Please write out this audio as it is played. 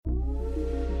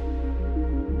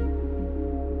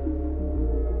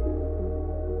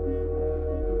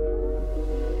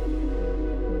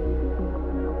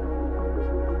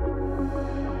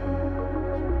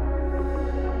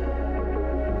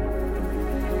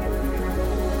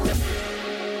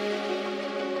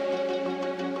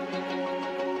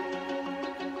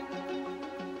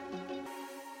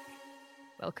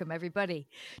welcome everybody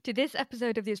to this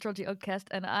episode of the Astrology Podcast,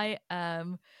 and I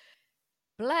am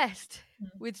blessed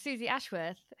with Suzy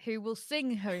Ashworth, who will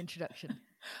sing her introduction.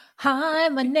 Hi,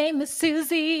 my name is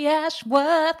Suzy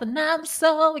Ashworth, and I'm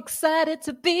so excited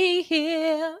to be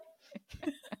here.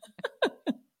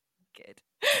 Good.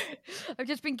 I've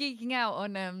just been geeking out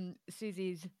on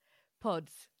Suzy's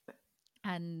pods,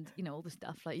 and you know all the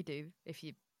stuff like you do if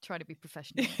you try to be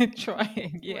professional.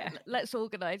 Trying, yeah. Let's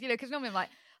organise, because normally I'm like,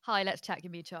 hi, let's chat,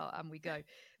 give me a chart, and we go.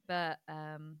 But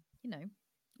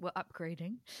we're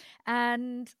upgrading,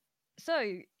 and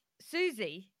so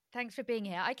Suzy, thanks for being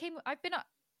here. Is that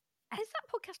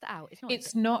podcast out?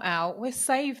 It's not out. We're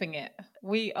saving it.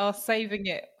 We are saving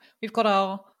it. We've got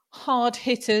our hard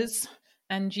hitters,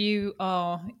 and you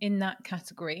are in that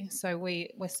category. So we're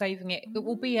saving it. It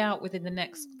will be out within the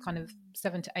next kind of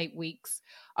 7 to 8 weeks.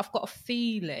 I've got a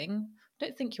feeling. I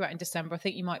don't think you're out in December. I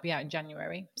think you might be out in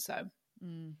January. So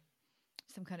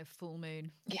some kind of full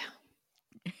moon. Yeah.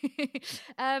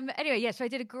 Anyway, yeah. So I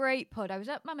did a great pod. I was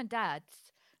at Mum and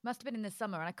Dad's. Must have been in the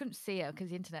summer, and I couldn't see her because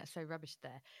the internet's so rubbish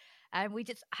there. And I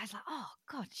was like, oh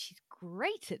God, she's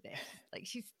great at this. Like,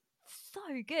 she's so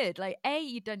good. Like, A,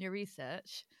 you've done your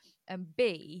research, and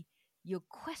B, your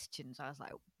questions. I was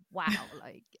like, wow,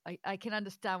 like I can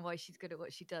understand why she's good at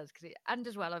what she does. And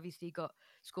as well, obviously, you got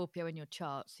Scorpio in your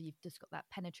chart, so you've just got that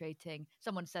penetrating.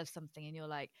 Someone says something, and you're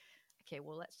like, okay,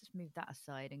 well, let's just move that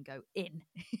aside and go in.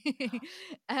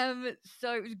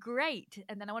 So it was great.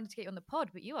 And then I wanted to get you on the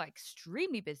pod, but you are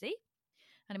extremely busy.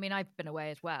 And I mean, I've been away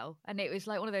as well. And it was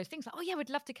like one of those things like, oh yeah, we'd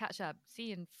love to catch up. See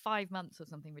you in 5 months or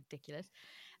something ridiculous.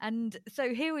 And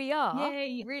so here we are.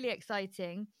 Yay. Really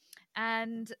exciting.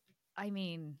 And I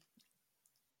mean,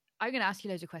 I'm going to ask you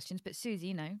loads of questions, but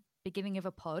Suzy, beginning of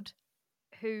a pod,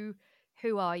 who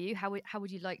are you? How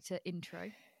would you like to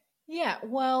intro? Yeah,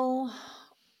 well,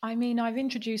 I mean, I've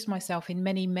introduced myself in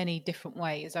many, many different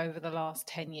ways over the last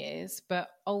 10 years, but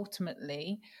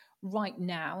ultimately, right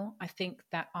now, I think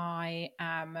that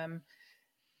I'm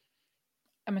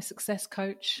a success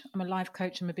coach, I'm a life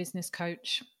coach, I'm a business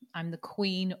coach, I'm the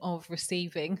queen of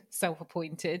receiving,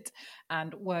 self-appointed,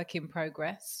 and work in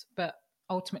progress. But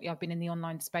ultimately, I've been in the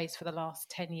online space for the last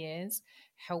 10 years,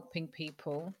 helping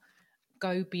people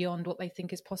go beyond what they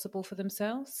think is possible for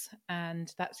themselves,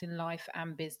 and that's in life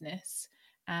and business.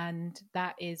 And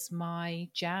that is my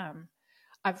jam.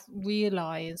 I've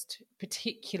realised,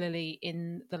 particularly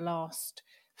in the last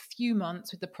few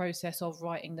months with the process of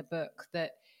writing the book,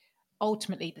 that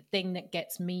ultimately the thing that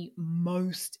gets me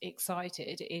most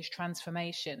excited is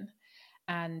transformation.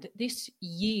 And this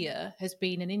year has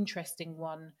been an interesting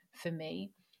one for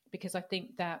me, because I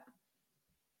think that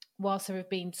whilst there have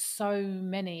been so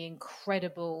many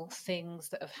incredible things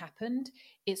that have happened,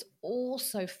 it's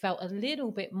also felt a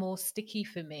little bit more sticky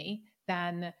for me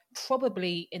than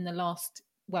probably in the last,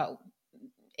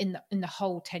 in the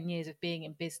whole 10 years of being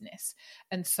in business.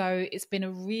 And so it's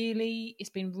been really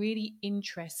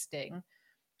interesting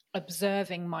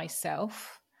observing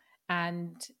myself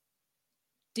and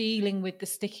dealing with the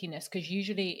stickiness, because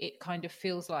usually it kind of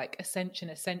feels like ascension.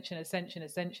 And this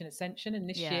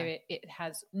year it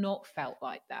has not felt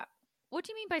like that. What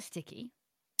do you mean by sticky?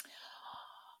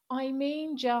 I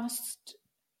mean,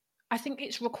 I think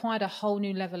it's required a whole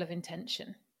new level of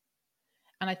intention.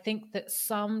 And I think that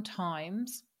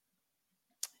sometimes,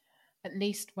 at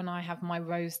least when I have my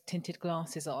rose tinted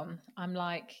glasses on, I'm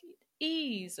like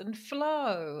ease and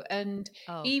flow. And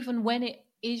even when it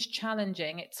is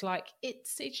challenging, it's like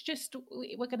it's just,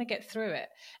 we're going to get through it.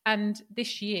 And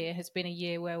this year has been a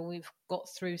year where we've got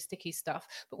through sticky stuff.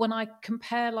 But when I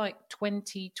compare like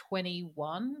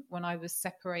 2021, when I was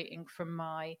separating from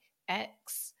my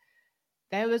ex,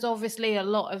 there was obviously a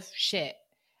lot of shit,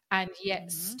 and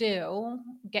yet still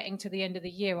getting to the end of the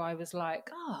year, I was like,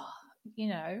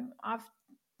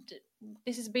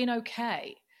 this has been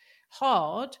okay.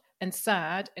 Hard and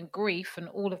sad and grief and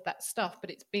all of that stuff, but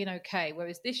it's been okay.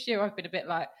 Whereas this year I've been a bit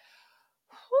like,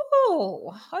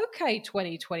 oh, okay,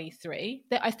 2023.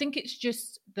 I think it's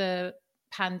just the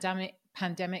pandemic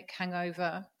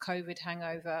hangover, COVID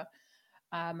hangover,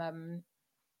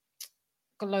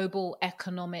 global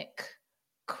economic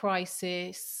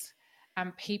crisis,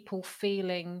 and people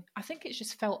feeling, I think it's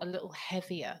just felt a little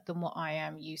heavier than what I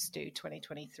am used to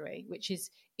 2023, which is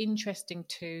interesting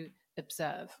to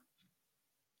observe.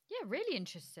 Yeah, really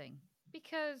interesting,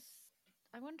 because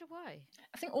I wonder why.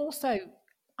 I think also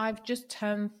I've just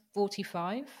turned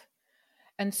 45,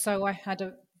 and so I had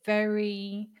a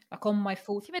very, like on my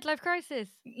 40th... midlife crisis.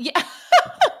 Yeah.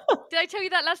 Did I tell you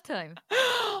that last time?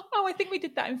 Oh, I think we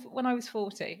did that when I was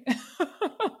 40.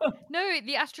 No,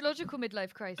 the astrological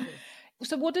midlife crisis.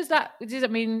 So what does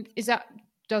that mean?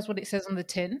 does what it says on the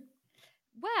tin?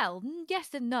 Well, yes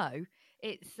and no.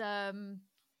 It's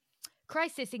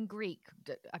crisis in Greek.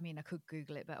 I mean, I could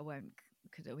Google it, but I won't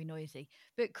because it'll be noisy.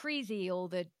 But crazy, or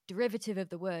the derivative of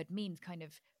the word, means kind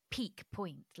of peak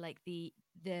point, like the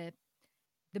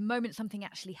moment something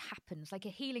actually happens. Like a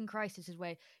healing crisis is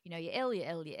where, you're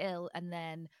ill, and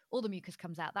then all the mucus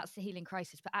comes out. That's the healing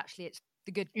crisis, but actually it's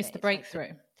the good bit. It's the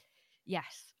breakthrough.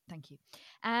 Yes, thank you.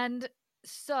 And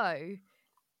so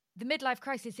the midlife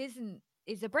crisis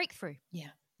is a breakthrough.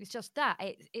 Yeah. It's just that.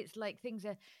 It's like things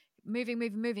are moving.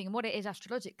 And what it is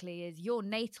astrologically is your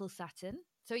natal Saturn.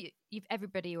 So you've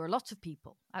everybody, or a lot of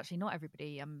people, actually not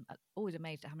everybody, I'm always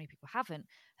amazed at how many people haven't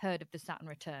heard of the Saturn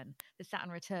return. The Saturn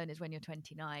return is when you're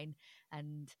 29.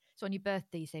 And so on your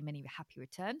birthday, you say many happy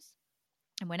returns.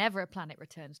 And whenever a planet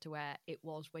returns to where it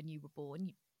was when you were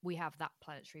born, we have that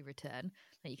planetary return.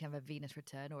 Like you can have a Venus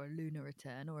return or a lunar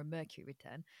return or a Mercury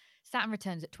return. Saturn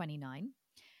returns at 29,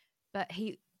 but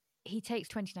he takes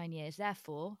 29 years.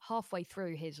 Therefore, halfway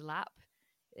through his lap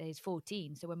is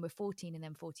 14. So when we're 14 and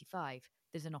then 45,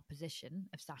 there's an opposition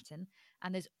of Saturn.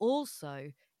 And there's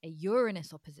also a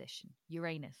Uranus opposition,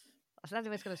 Uranus. So that's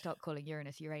what it's going to start calling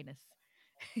Uranus.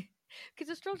 Because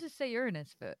astrologers say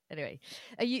Uranus, but anyway,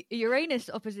 a Uranus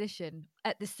opposition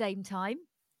at the same time.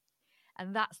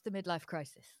 And that's the midlife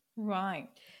crisis. Right.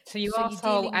 So your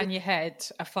arsehole and your head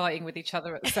are fighting with each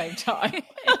other at the same time.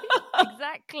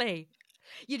 Exactly.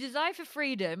 Your desire for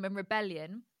freedom and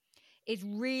rebellion is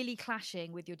really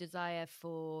clashing with your desire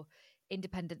for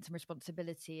independence and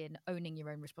responsibility and owning your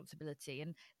own responsibility.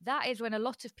 And that is when a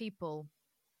lot of people,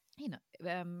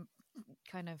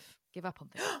 kind of give up on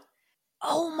things.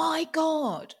 Oh my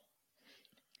God.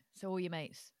 So all your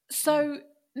mates. So,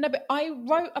 no, but I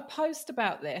wrote a post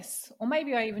about this, or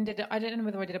maybe I even did it. I don't know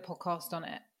whether I did a podcast on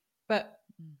it, but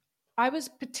I was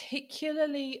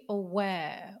particularly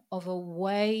aware of a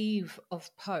wave of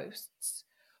posts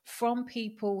from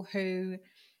people who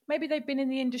maybe they've been in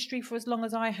the industry for as long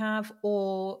as I have,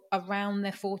 or around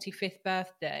their 45th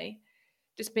birthday,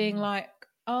 just being like,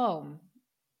 oh,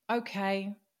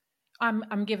 okay,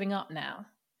 I'm giving up now.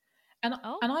 And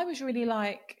I was really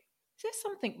like, is there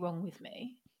something wrong with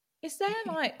me? Is there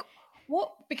like,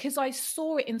 what? Because I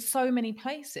saw it in so many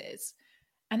places.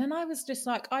 And then I was just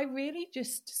like, I really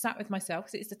just sat with myself,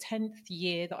 because it's the 10th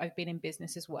year that I've been in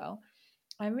business as well.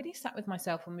 I really sat with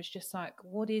myself and was just like,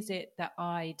 what is it that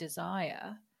I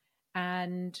desire?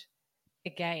 And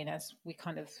again, as we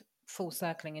kind of full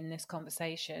circling in this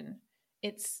conversation,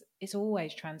 it's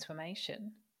always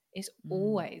transformation. It's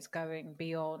always going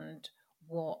beyond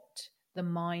what the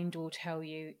mind will tell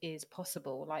you is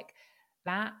possible. Like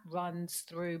that runs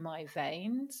through my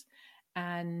veins,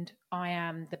 and I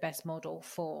am the best model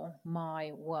for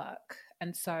my work.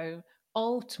 And so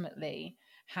ultimately,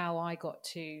 how I got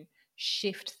to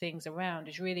shift things around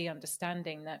is really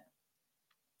understanding that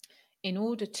in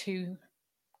order to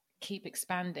keep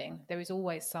expanding, there is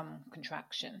always some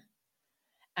contraction.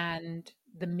 And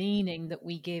the meaning that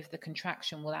we give the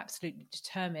contraction will absolutely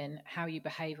determine how you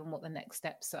behave and what the next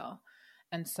steps are.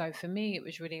 And so for me, it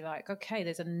was really like, okay,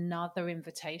 there's another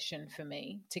invitation for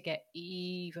me to get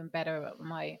even better at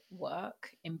my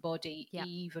work, embody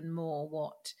even more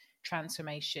what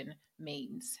transformation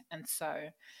means. And so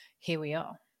here we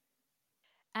are.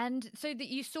 And so that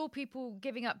you saw people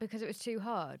giving up because it was too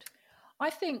hard? I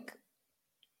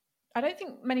don't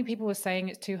think many people were saying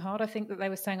it's too hard. I think that they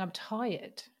were saying, I'm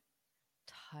tired.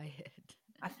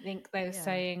 I think they were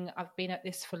saying, I've been at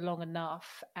this for long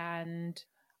enough, and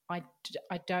I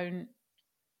don't,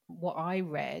 what I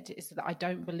read is that I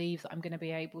don't believe that I'm going to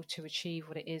be able to achieve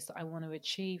what it is that I want to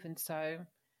achieve. And so,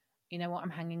 you know what, I'm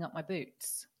hanging up my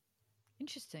boots.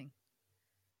 Interesting.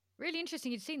 Really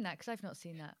interesting you'd seen that, because I've not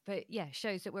seen that. But yeah,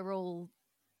 shows that we're all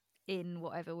in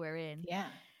whatever we're in. Yeah.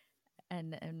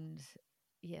 And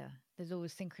yeah, there's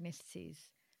always synchronicities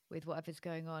with whatever's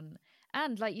going on.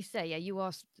 And like you say, you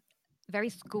are very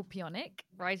Scorpionic,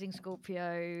 rising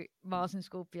Scorpio, Mars in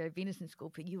Scorpio, Venus in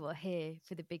Scorpio. You are here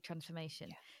for the big transformation.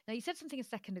 Yeah. Now, you said something a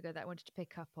second ago that I wanted to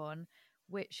pick up on,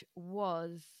 which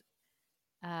was,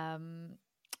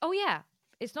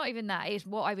 it's not even that. It's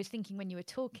what I was thinking when you were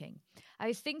talking. I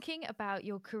was thinking about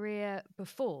your career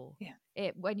before,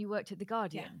 when you worked at The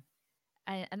Guardian,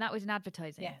 and that was in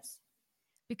advertising. Yes.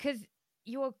 Because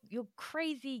you're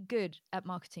crazy good at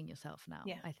marketing yourself now,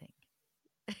 I think.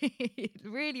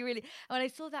 Really, really. When I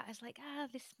saw that, I was like,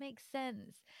 this makes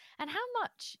sense. And how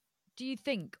much do you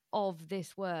think of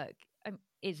this work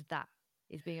is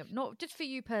being, not just for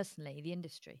you personally, the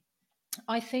industry?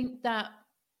 I think that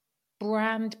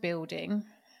brand building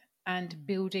and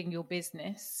building your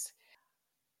business,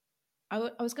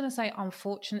 I was going to say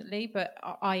unfortunately, but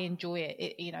I enjoy it.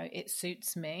 It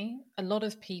suits me. A lot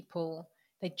of people,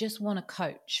 they just want to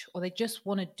coach, or they just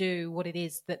want to do what it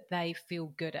is that they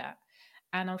feel good at.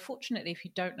 And unfortunately, if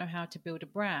you don't know how to build a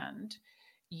brand,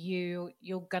 you're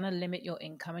going to limit your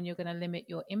income and you're going to limit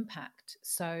your impact.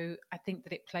 So I think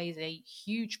that it plays a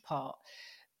huge part.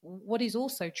 What is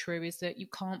also true is that you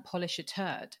can't polish a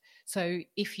turd. So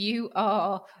if you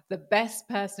are the best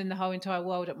person in the whole entire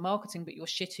world at marketing, but you're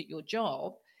shit at your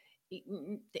job,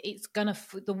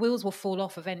 the wheels will fall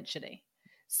off eventually.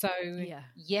 So Yeah.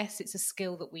 yes, it's a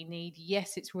skill that we need.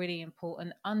 Yes, it's really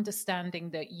important. Understanding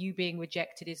that you being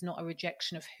rejected is not a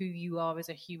rejection of who you are as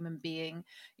a human being,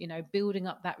 building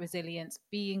up that resilience,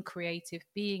 being creative,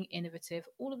 being innovative,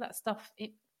 all of that stuff,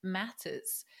 it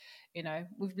matters.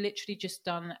 We've literally just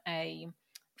done a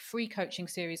free coaching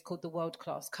series called The World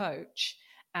Class Coach.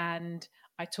 And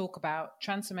I talk about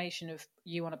transformation of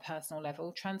you on a personal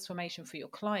level, transformation for your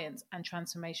clients, and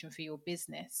transformation for your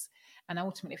business. And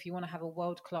ultimately, if you want to have a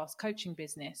world-class coaching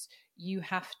business, you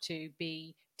have to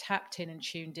be tapped in and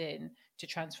tuned in to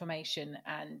transformation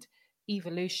and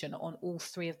evolution on all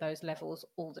three of those levels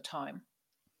all the time.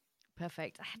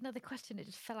 Perfect. I had another question. It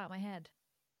just fell out of my head.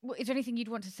 Is there anything you'd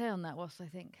want to say on that, Ross, I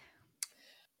think?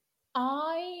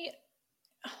 I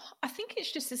think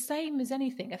it's just the same as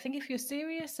anything. I think if you're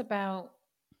serious about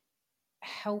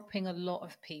helping a lot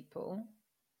of people,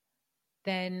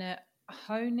 then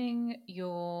honing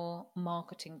your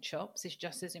marketing chops is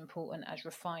just as important as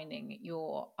refining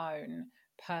your own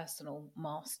personal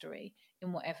mastery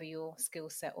in whatever your skill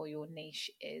set or your niche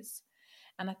is.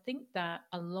 And I think that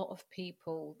a lot of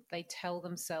people, they tell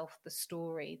themselves the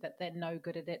story that they're no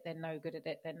good at it, they're no good at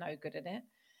it, they're no good at it.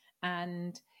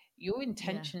 And your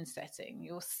intention setting,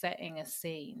 you're setting a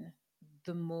scene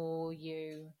the more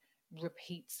you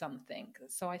repeat something.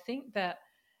 So I think that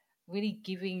really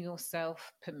giving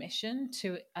yourself permission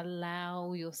to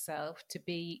allow yourself to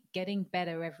be getting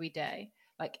better every day.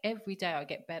 Like every day I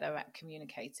get better at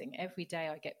communicating. Every day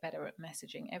I get better at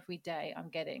messaging. Every day I'm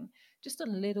getting just a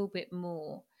little bit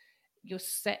more. You're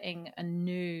setting a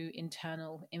new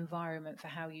internal environment for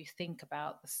how you think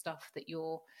about the stuff that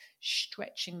you're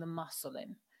stretching the muscle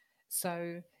in.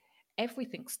 So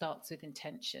everything starts with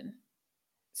intention.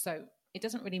 So it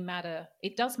doesn't really matter.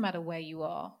 It does matter where you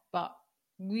are, but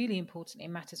really importantly,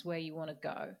 it matters where you want to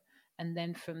go. And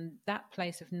then from that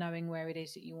place of knowing where it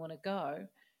is that you want to go,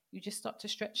 you just start to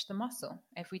stretch the muscle.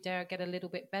 Every day I get a little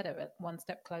bit better, at one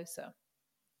step closer.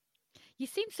 You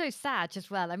seem so sad as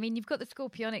well. I mean, you've got the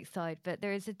scorpionic side, but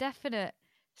there is a definite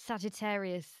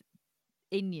Sagittarius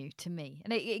in you to me.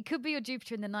 And it could be your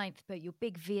Jupiter in the ninth, but your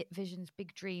big visions,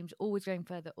 big dreams, always going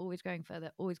further, always going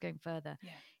further, always going further.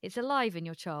 Yeah. It's alive in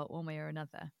your chart one way or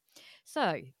another.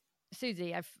 So,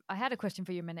 Suzy, I had a question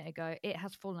for you a minute ago. It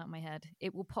has fallen out of my head.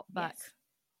 It will pop back, Yes.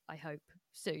 I hope,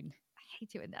 soon. I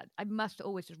hate doing that. I must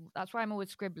always, that's why I'm always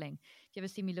scribbling. If you ever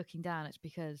see me looking down, it's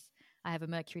because I have a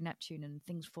Mercury Neptune and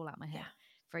things fall out my head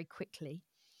very quickly.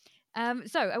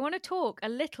 So I want to talk a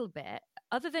little bit,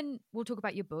 other than we'll talk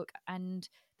about your book and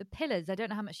the pillars. I don't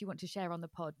know how much you want to share on the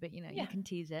pod, but you can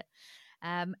tease it.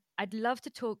 I'd love to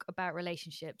talk about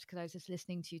relationships because I was just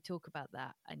listening to you talk about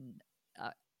that, and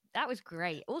that was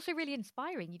great. Also really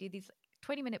inspiring. You do these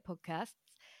 20-minute podcasts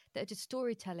that are just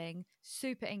storytelling,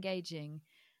 super engaging.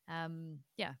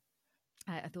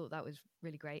 I thought that was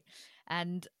really great.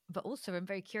 But also I'm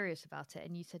very curious about it.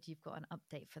 And you said you've got an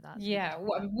update for that. So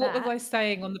what was I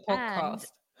saying on the podcast?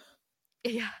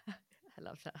 Yeah, I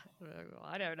love that.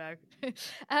 I don't know.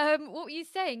 What were you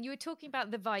saying? You were talking about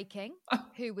the Viking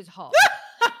who was hot.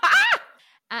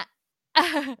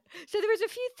 So there was a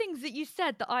few things that you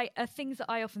said that are things that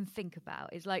I often think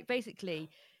about. Is like basically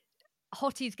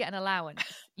hotties get an allowance.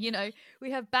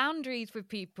 We have boundaries with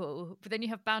people, but then you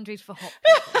have boundaries for hot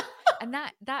people. And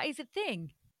that is a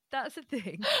thing. That's a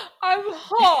thing. I'm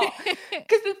hot.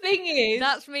 Because the thing is...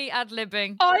 That's me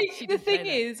ad-libbing. The thing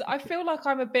is, I feel like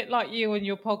I'm a bit like you on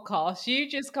your podcast. You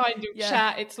just kind of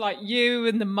chat. It's like you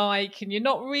and the mic, and you're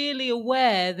not really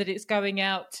aware that it's going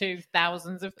out to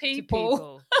thousands of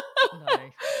people. No.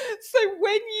 So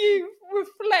when you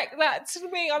reflect that to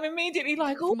me, I'm immediately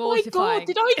like, it's oh my God,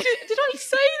 did I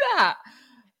say that?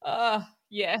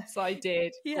 Yes, I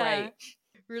did. Yeah. Great.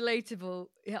 Relatable.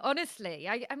 Yeah, honestly,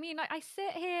 I mean, I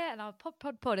sit here and I'll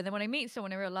pod, and then when I meet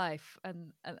someone in real life,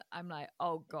 and I'm like,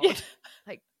 oh God,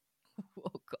 like,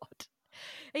 oh God.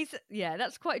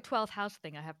 That's quite a 12th house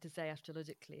thing, I have to say,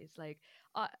 astrologically. It's like,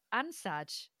 and Sag,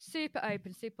 super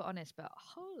open, super honest, but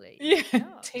holy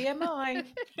gosh. TMI.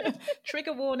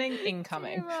 Trigger warning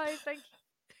incoming. TMI, thank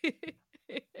you.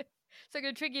 So I'm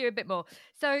going to trigger you a bit more.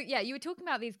 So yeah, you were talking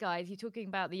about these guys. You're talking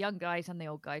about the young guys and the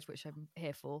old guys, which I'm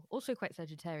here for. Also quite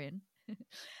Sagittarian.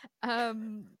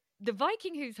 The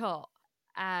Viking who's hot,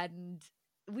 and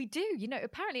we do.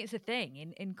 Apparently it's a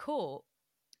thing in court.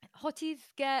 Hotties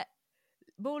get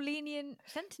more lenient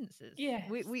sentences. Yes.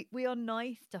 We are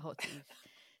nice to hotties.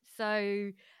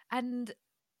 So, and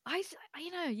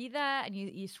you're there and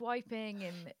you're swiping,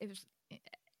 and it was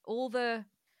all the.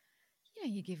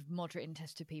 You give moderate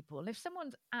interest to people. And if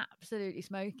someone's absolutely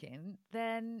smoking,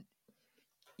 then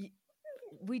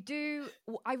we do.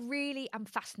 I really am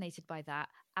fascinated by that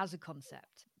as a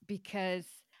concept, because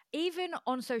even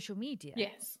on social media,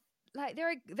 Yes. like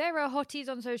there are hotties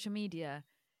on social media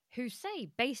who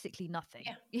say basically nothing.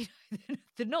 Yeah.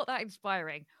 They're not that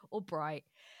inspiring or bright,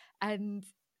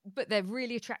 but they're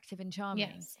really attractive and charming.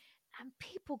 Yes. And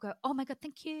people go, "Oh my god,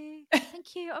 thank you,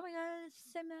 thank you! Oh my god,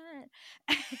 so much!"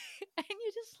 And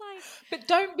you're just like, but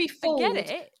don't be fooled. I get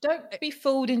it. Don't be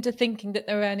fooled into thinking that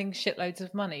they're earning shitloads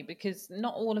of money, because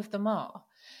not all of them are.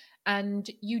 And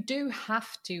you do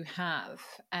have to have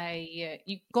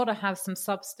you've got to have some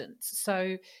substance.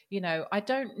 So, I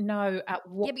don't know at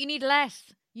what. Yeah, but you need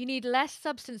less. You need less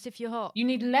substance if you're hot. You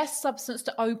need less substance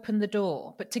to open the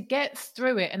door. But to get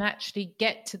through it and actually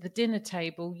get to the dinner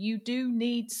table, you do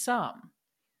need some.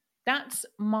 That's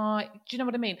do you know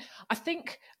what I mean? I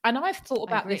think, and I've thought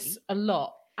about this a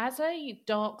lot. As a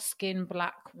dark-skinned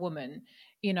Black woman,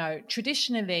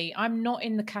 traditionally, I'm not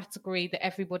in the category that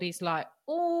everybody's like,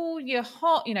 oh, you're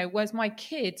hot, whereas my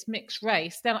kids, mixed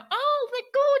race, they're like, oh,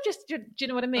 they're gorgeous. Do you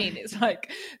know what I mean? It's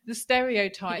like the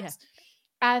stereotypes. Yeah.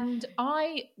 And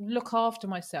I look after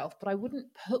myself, but I wouldn't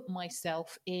put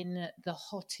myself in the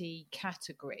hottie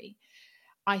category.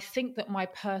 I think that my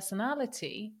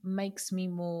personality makes me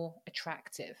more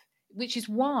attractive, which is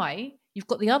why you've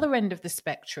got the other end of the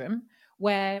spectrum,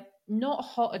 where not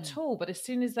hot at all, but as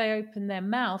soon as they open their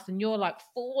mouth and you're like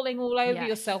falling all over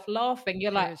yourself laughing,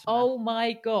 you're like, oh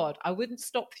my God, I wouldn't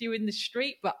stop you in the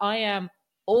street, but I am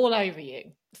all over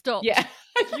you. Stop. Yeah,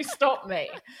 you stop me,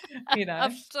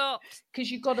 I've stopped. Because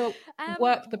you've got to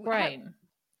work the brain.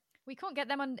 We can't get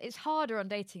them on, it's harder on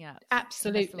dating apps.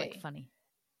 Absolutely. Like funny.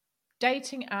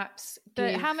 Dating apps.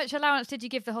 But how much allowance did you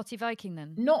give the hottie Viking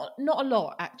then? Not a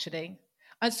lot, actually.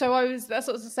 And so that's what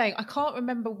I was saying. I can't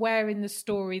remember where in the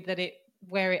story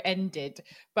where it ended,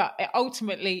 but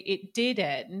ultimately it did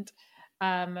end.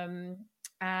 And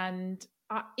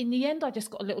in the end, I just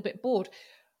got a little bit bored,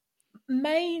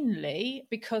 mainly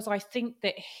because I think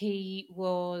that he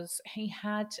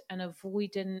had an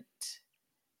avoidant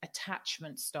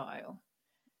attachment style.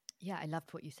 Yeah, I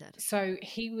loved what you said. So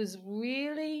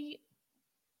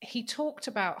he talked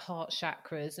about heart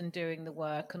chakras and doing the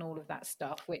work and all of that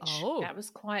stuff, which that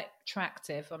was quite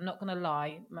attractive. I'm not going to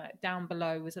lie. Down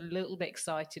below was a little bit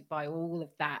excited by all of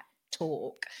that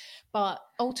talk. But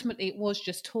ultimately, it was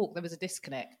just talk. There was a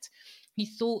disconnect. He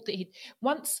thought that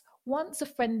once a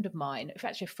friend of mine,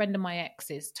 actually a friend of my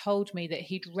ex's, told me that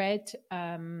he'd read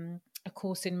A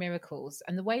Course in Miracles.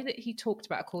 And the way that he talked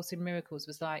about A Course in Miracles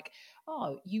was like,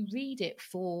 oh, you read it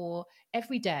for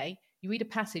every day. You read a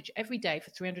passage every day for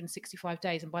 365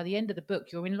 days. And by the end of the book,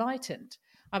 you're enlightened.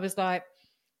 I was like,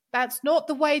 that's not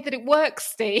the way that it works,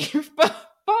 Steve.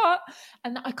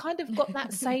 And I kind of got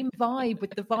that same vibe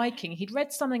with the Viking. He'd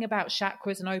read something about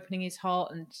chakras and opening his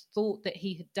heart and thought that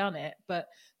he had done it. But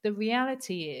the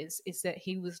reality is that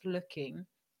he was looking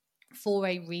for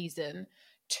a reason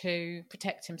to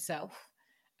protect himself,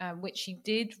 which he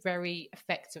did very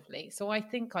effectively. So I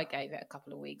think I gave it a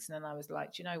couple of weeks and then I was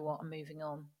like, do you know what? I'm moving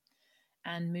on.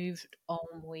 And moved on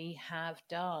we have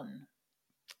done.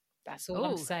 That's all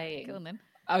I'm saying. Go on then.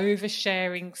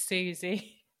 Oversharing,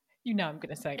 Suzy. You know I'm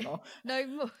going to say more. No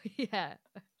more, yeah.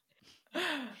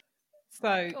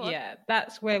 So, yeah,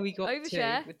 that's where we got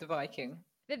Overshare. To with the Viking.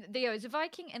 There was a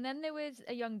Viking and then there was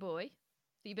a young boy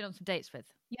that you've been on some dates with.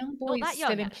 Young boy's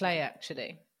still in play,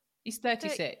 actually. He's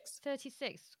 36.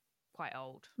 36. Quite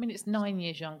old. I mean, it's 9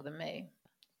 years younger than me.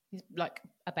 He's like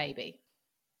a baby.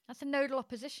 That's a nodal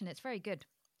opposition. It's very good.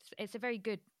 It's a very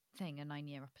good thing, a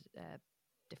 9-year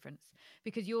difference,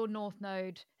 because your north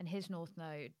node and his north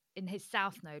node in his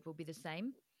south node will be the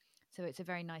same. So it's a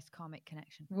very nice karmic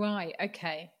connection. Right.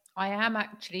 Okay. I am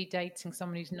actually dating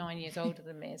someone who's 9 years older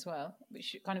than me as well,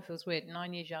 which kind of feels weird.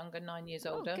 9 years younger, 9 years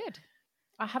older. Oh, good.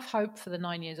 I have hope for the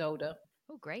 9 years older.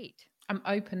 Oh, great. I'm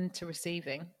open to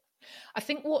receiving. I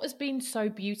think what has been so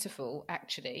beautiful,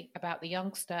 actually, about the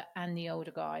youngster and the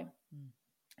older guy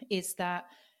is that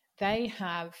they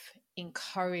have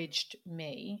encouraged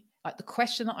me. Like, the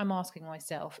question that I'm asking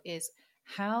myself is,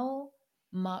 how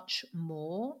much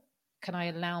more can I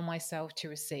allow myself to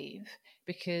receive?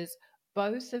 Because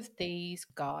both of these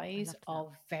I guys loved that.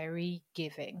 are very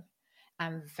giving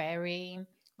and very,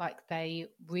 like, they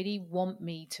really want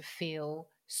me to feel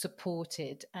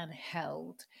supported and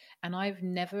held. And I've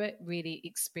never really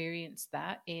experienced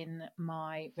that in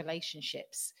my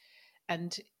relationships.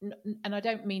 And and I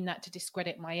don't mean that to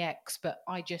discredit my ex, but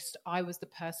I was the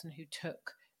person who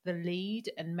took the lead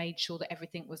and made sure that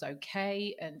everything was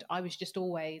okay. And I was just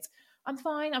always, I'm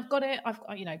fine, I've got it, I've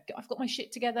got my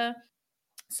shit together.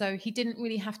 So he didn't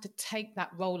really have to take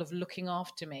that role of looking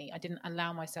after me. I didn't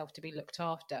allow myself to be looked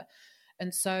after.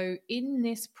 And so in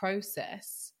this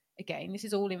process, again, this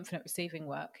is all infinite receiving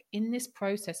work. In this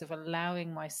process of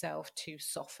allowing myself to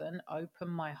soften, open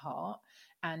my heart,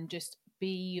 and just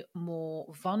be more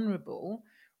vulnerable,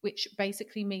 which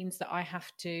basically means that I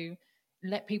have to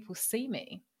let people see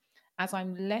me. As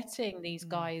I'm letting these Mm.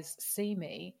 guys see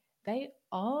me, they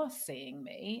are seeing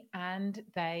me, and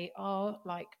they are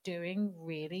like doing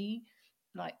really,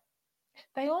 like,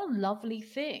 they are lovely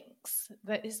things.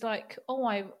 That is like, oh,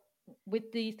 I,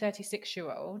 with the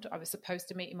 36-year-old, I was supposed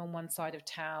to meet him on one side of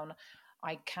town.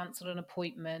 I cancelled an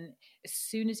appointment. As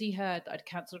soon as he heard that I'd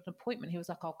cancelled an appointment, he was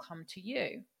like, I'll come to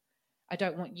you. I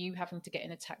don't want you having to get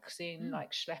in a taxi and Mm.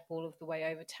 like schlep all of the way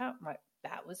over town. Like,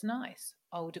 that was nice.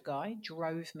 Older guy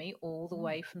drove me all the Mm.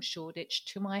 way from Shoreditch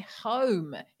to my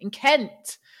home in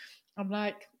Kent. I'm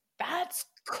like, that's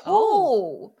Oh,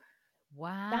 cool.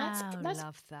 That's wow. that's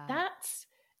Love that. that's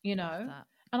you Love know. that.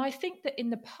 And I think that in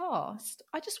the past,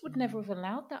 I just would never Mm. have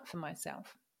allowed that for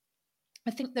myself.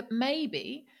 I think that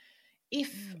maybe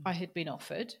if Mm. I had been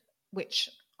offered, which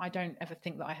I don't ever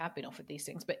think that I have been offered these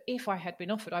things, but if I had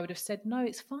been offered, I would have said, no,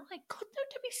 it's fine. God,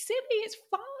 don't be silly. It's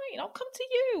fine. I'll come to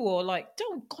you. Or like,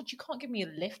 don't, God, you can't give me a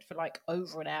lift for like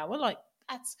over an hour. Like,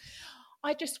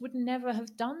 I just would never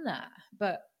have done that.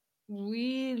 But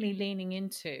really leaning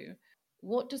into,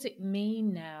 what does it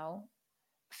mean now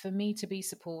for me to be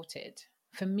supported,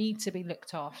 for me to be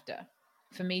looked after,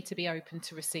 for me to be open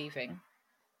to receiving?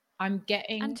 I'm And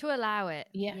getting, to allow it,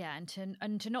 yeah, yeah,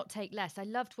 and to not take less. I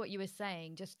loved what you were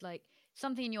saying, just like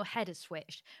something in your head has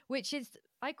switched, which is,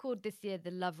 I called this year the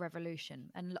love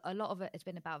revolution, and a lot of it has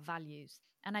been about values.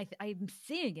 And I'm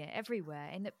seeing it everywhere,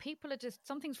 in that people are just,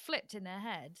 something's flipped in their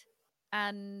head,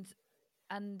 and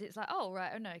it's like, oh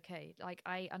right, oh no, okay, like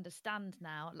I understand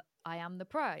now, I am the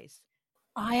prize,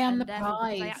 I am the and therefore because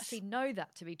I prize. actually know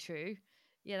that to be true,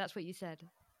 yeah, that's what you said,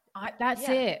 That's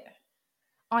yeah. it.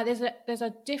 There's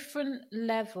a different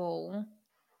level,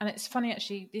 and it's funny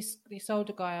actually. This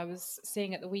older guy I was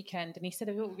seeing at the weekend, and he said,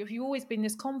 "Have you always been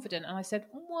this confident?" And I said,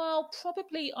 "Well,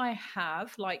 probably I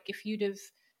have. Like, if you'd have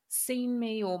seen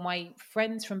me, or my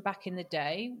friends from back in the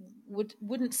day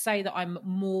wouldn't say that I'm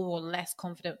more or less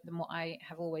confident than what I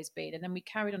have always been." And then we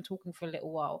carried on talking for a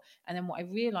little while, and then what I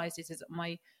realized is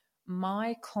that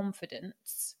my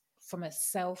confidence from a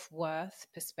self-worth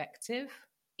perspective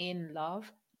in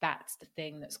love, that's the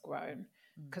thing that's grown,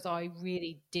 Mm. because I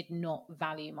really did not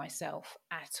value myself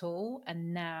at all.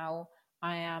 And now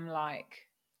I am like,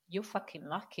 you're fucking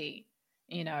lucky.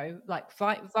 Like,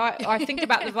 I think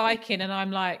about the Viking and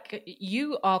I'm like,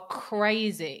 you are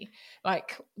crazy.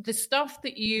 Like, the stuff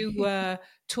that you were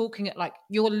talking at, like,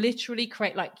 you're literally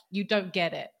crazy. Like, you don't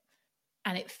get it.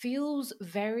 And it feels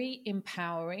very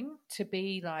empowering to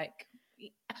be like,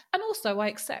 and also I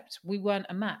accept we weren't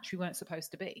a match, we weren't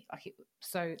supposed to be like it,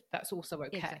 so that's also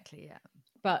okay. Exactly, yeah.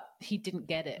 But he didn't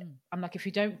get it. Mm. I'm like, if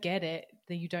you don't get it,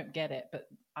 then you don't get it, but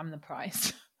I'm the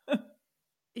prize.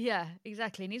 Yeah,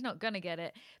 exactly. And he's not going to get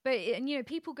it. But, and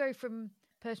people go from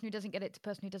person who doesn't get it to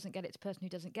person who doesn't get it to person who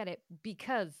doesn't get it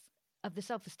because of the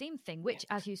self esteem thing, which,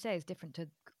 as you say, is different to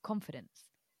confidence.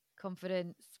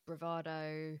 Confidence,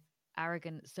 bravado,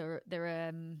 arrogance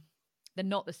they're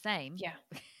not the same. Yeah.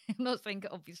 I'm not saying,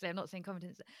 obviously, I'm not saying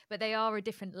confidence, but they are a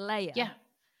different layer. Yeah.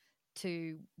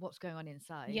 To what's going on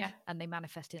inside. Yeah. And they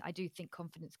manifest it. I do think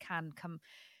confidence can come,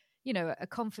 a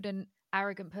confident,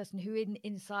 arrogant person who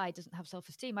inside doesn't have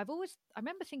self-esteem. I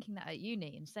remember thinking that at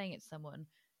uni and saying it to someone,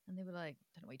 and they were like, I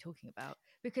don't know what you're talking about.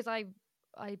 Because I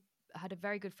had a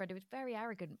very good friend who was very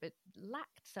arrogant but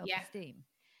lacked Yeah. self-esteem,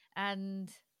 and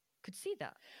could see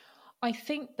that. I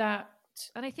think that,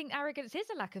 and I think arrogance is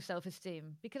a lack of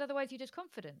self-esteem, because otherwise you're just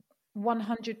confident.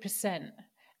 100%.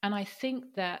 And I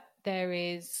think that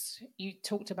you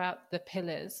talked about the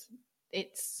pillars.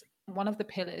 It's one of the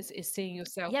pillars is seeing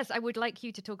yourself. Yes, I would like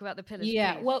you to talk about the pillars.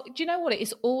 Yeah, please. well, do you know what? It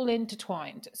is all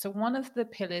intertwined. So one of the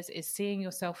pillars is seeing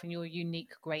yourself in your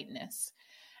unique greatness.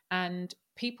 And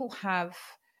people have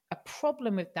a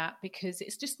problem with that because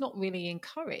it's just not really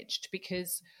encouraged.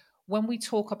 Because when we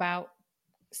talk about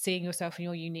seeing yourself in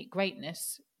your unique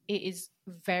greatness, it is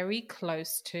very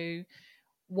close to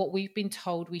what we've been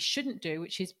told we shouldn't do,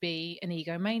 which is be an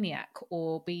egomaniac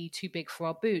or be too big for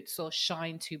our boots or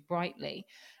shine too brightly.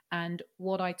 And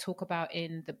what I talk about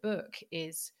in the book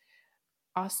is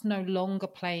us no longer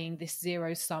playing this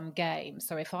zero-sum game.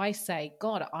 So if I say,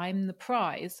 God, I'm the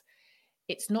prize,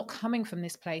 it's not coming from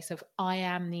this place of I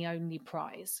am the only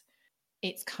prize.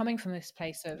 It's coming from this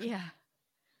place of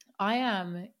I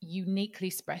am uniquely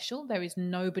special. There is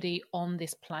nobody on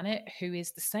this planet who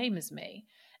is the same as me.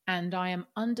 And I am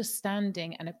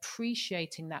understanding and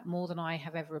appreciating that more than I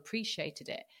have ever appreciated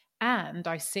it. And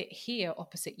I sit here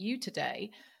opposite you today,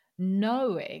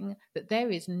 knowing that there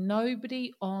is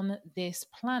nobody on this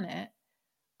planet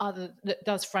that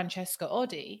does Francesca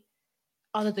Oddi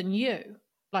other than you.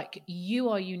 Like, you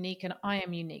are unique and I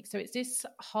am unique. So it's this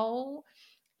whole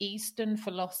Eastern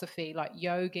philosophy, like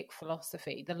yogic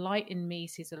philosophy. The light in me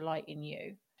sees the light in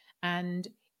you. And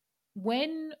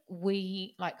when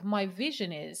we, like, my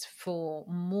vision is for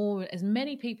as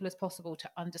many people as possible to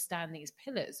understand these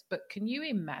pillars. But can you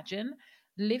imagine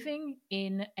living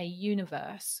in a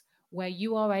universe where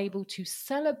you are able to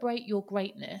celebrate your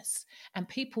greatness and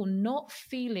people not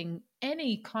feeling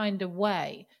any kind of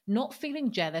way, not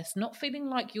feeling jealous, not feeling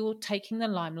like you're taking the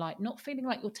limelight, not feeling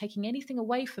like you're taking anything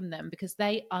away from them because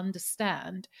they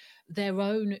understand their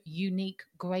own unique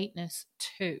greatness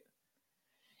too.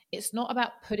 It's not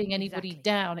about putting anybody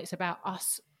down. It's about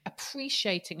us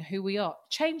appreciating who we are.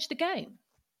 Change the game.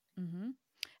 Mm-hmm.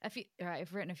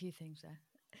 I've written a few things there.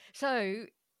 So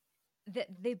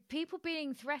the people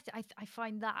being threatened, I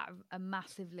find that a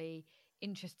massively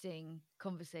interesting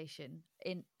conversation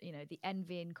in, the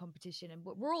envy and competition, and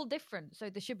we're all different, so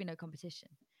there should be no competition.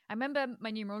 I remember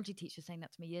my numerology teacher saying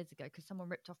that to me years ago because someone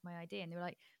ripped off my idea and they were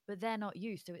like, but they're not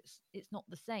you, so it's not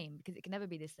the same, because it can never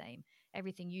be the same.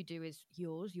 Everything you do is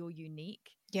yours, you're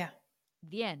unique. Yeah.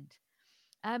 The end.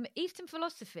 Eastern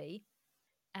philosophy,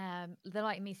 the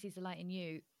light in me sees the light in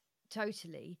you,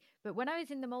 totally. But when I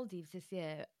was in the Maldives this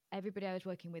year, everybody I was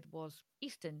working with was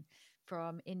Eastern,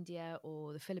 from India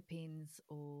or the Philippines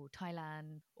or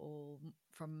Thailand or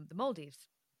from the Maldives.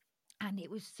 And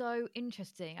it was so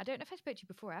interesting. I don't know if I spoke to you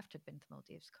before or after I've been to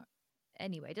Maldives.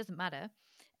 Anyway, it doesn't matter.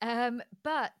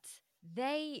 But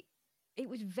it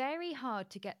was very hard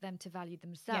to get them to value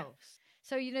themselves.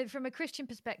 Yeah. So, from a Christian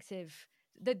perspective,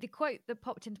 the quote that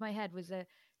popped into my head was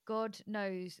God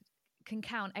can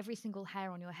count every single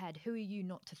hair on your head. Who are you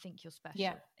not to think you're special?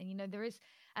 Yeah. And there is,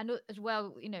 and as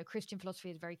well, Christian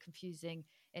philosophy is very confusing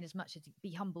in as much as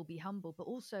be humble, but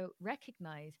also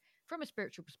recognize from a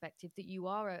spiritual perspective that you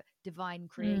are a divine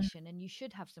creation and you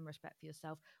should have some respect for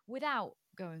yourself without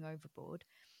going overboard.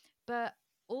 But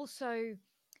also,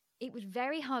 it was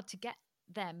very hard to get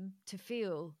them to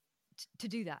feel to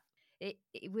do that.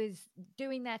 It was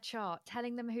doing their chart,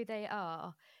 telling them who they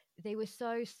are. They were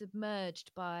so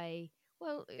submerged by,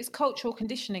 it's cultural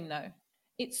conditioning, though.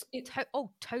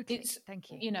 Totally. Thank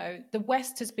you. The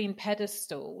West has been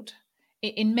pedestaled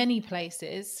in many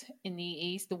places in the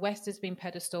East. The West has been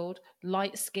pedestaled.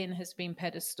 Light skin has been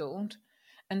pedestaled.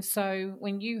 And so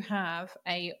when you have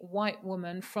a white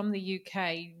woman from the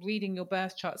UK reading your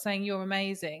birth chart saying you're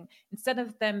amazing, instead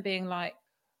of them being like,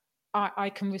 I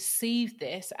can receive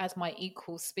this as my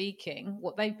equal speaking,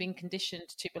 what they've been conditioned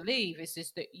to believe is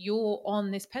that you're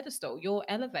on this pedestal, you're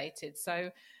elevated.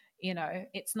 So,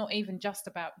 it's not even just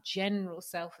about general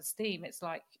self-esteem. It's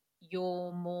like,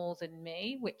 you're more than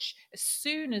me, which as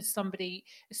soon as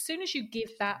you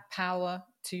give that power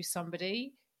to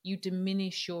somebody, you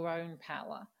diminish your own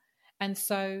power. And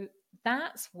so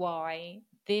that's why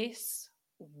this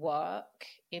work,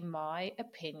 in my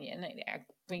opinion,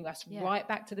 bring us right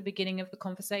back to the beginning of the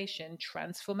conversation,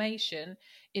 transformation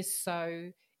is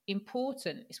so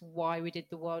important. It's why we did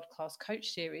the World Class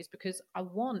Coach series, because I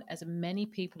want as many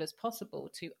people as possible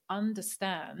to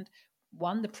understand,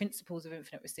 one, the principles of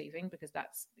infinite receiving, because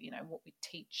that's what we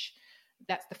teach,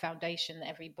 that's the foundation that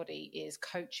everybody is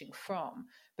coaching from,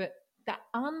 but that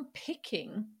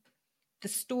unpicking the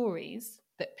stories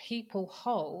that people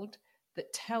hold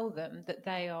that tell them that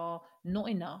they are not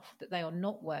enough, that they are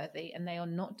not worthy, and they are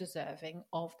not deserving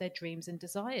of their dreams and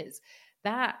desires.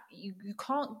 That you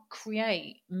can't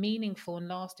create meaningful and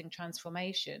lasting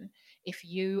transformation if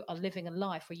you are living a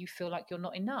life where you feel like you're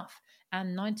not enough.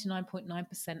 And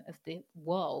 99.9% of the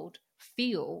world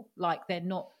feel like they're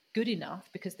not good enough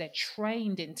because they're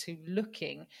trained into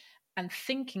looking and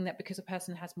thinking that because a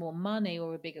person has more money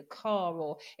or a bigger car,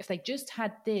 or if they just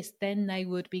had this, then they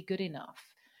would be good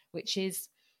enough, which is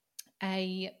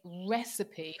a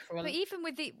recipe for But even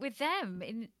with them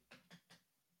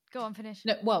go on, finish.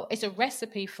 No, well, it's a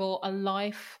recipe for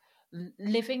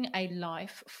living a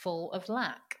life full of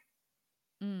lack.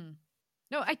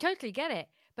 No, I totally get it.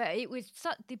 But it was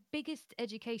the biggest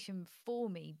education for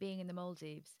me being in the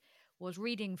Maldives was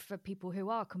reading for people who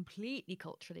are completely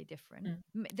culturally different.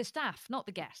 The staff, not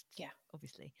the guests, Yeah.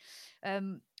 obviously.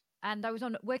 Um, and I was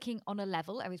working on a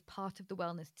level. I was part of the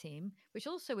wellness team, which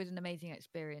also was an amazing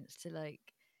experience to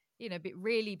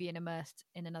really being immersed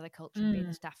in another culture and be in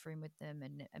the staff room with them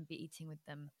and be eating with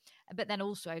them. But then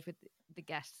also I was with the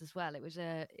guests as well. It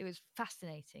was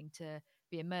fascinating to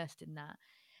be immersed in that.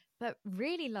 But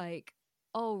really,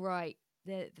 oh right,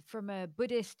 from a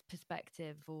Buddhist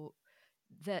perspective, or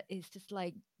that it's just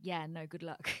like, yeah, no, good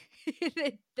luck.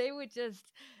 They were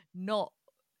just not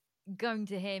going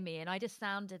to hear me, and I just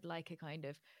sounded like a kind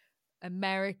of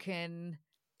American.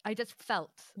 I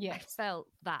Yes. felt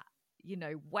that,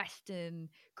 Western,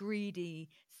 greedy,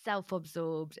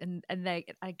 self-absorbed, and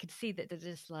I could see that they're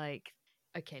just like,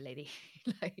 okay, lady,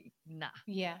 like, nah.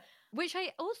 Yeah. Which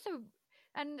I also,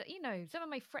 and some of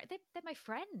my friends, they're my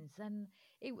friends, and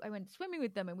I went swimming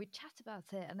with them, and we'd chat about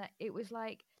it, and it was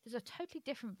like there's a totally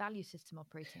different value system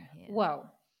operating here.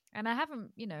 Well, and I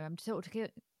haven't, I'm sort of go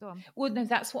on. Well, no,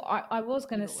 that's what I was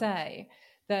going to You got words. say,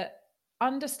 that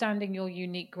understanding your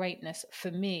unique greatness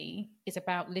for me is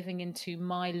about living into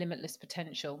my limitless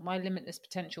potential. My limitless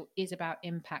potential is about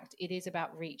impact. It is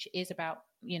about reach. It is about,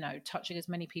 touching as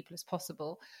many people as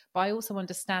possible. But I also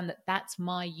understand that that's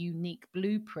my unique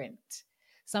blueprint.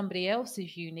 Somebody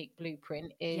else's unique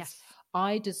blueprint is, Yes.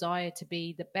 I desire to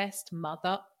be the best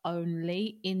mother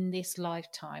only in this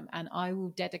lifetime, and I will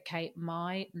dedicate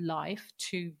my life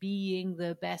to being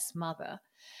the best mother.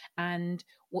 And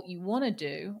what you want to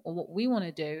do, or what we want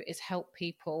to do, is help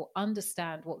people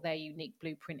understand what their unique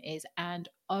blueprint is and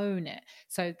own it.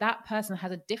 So that person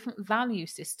has a different value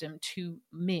system to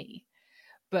me.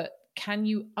 But can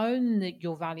you own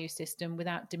your value system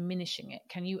without diminishing it?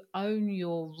 Can you own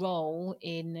your role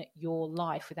in your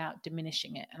life without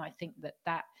diminishing it? And I think that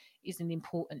that is an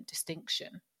important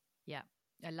distinction. Yeah,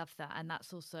 I love that. And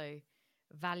that's also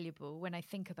valuable when I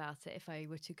think about it. If I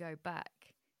were to go back,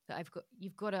 that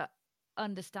you've got to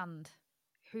understand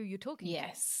who you're talking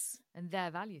Yes. to and their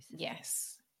value system.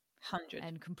 Yes. 100.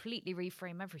 And completely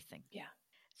reframe everything. Yeah.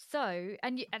 So,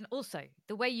 and also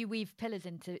the way you weave pillars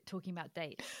into talking about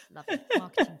dates, love it,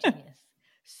 marketing genius.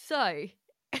 So,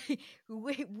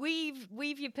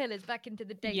 weave your pillars back into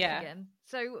the dates again.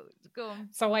 So, go on.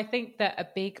 So I think that a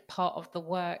big part of the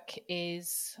work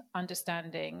is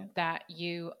understanding that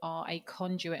you are a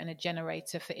conduit and a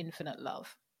generator for infinite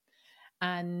love.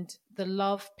 And the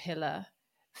love pillar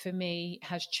for me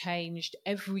has changed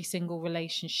every single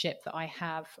relationship that I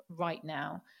have right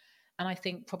now. And I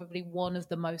think probably one of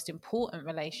the most important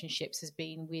relationships has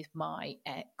been with my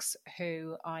ex,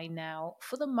 who I now,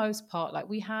 for the most part,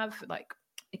 we have,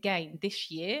 again, this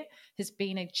year has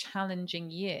been a challenging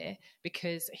year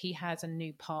because he has a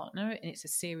new partner and it's a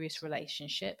serious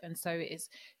relationship. And so it has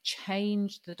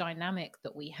changed the dynamic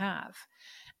that we have.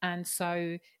 And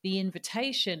so the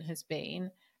invitation has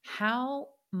been, how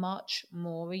much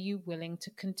more are you willing to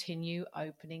continue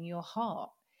opening your heart?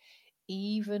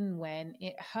 Even when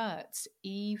it hurts,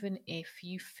 even if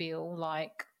you feel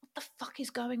like, what the fuck is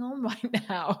going on right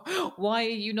now? Why are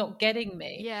you not getting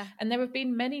me? Yeah. And there have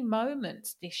been many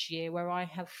moments this year where I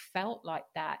have felt like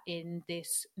that in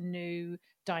this new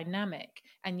dynamic.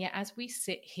 And yet, as we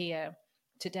sit here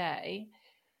today,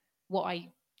 what I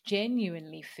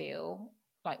genuinely feel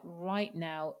like right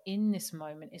now in this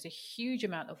moment is a huge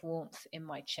amount of warmth in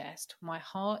my chest. My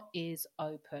heart is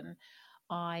open.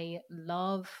 I'm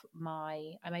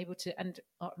able to, and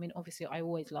I mean, obviously I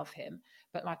always love him,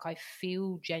 but I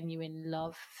feel genuine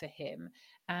love for him.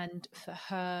 And for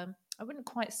her, I wouldn't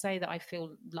quite say that I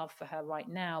feel love for her right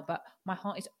now, but my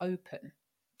heart is open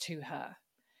to her.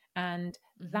 And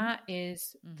that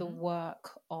is the work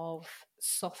of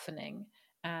softening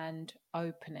and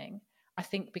opening. I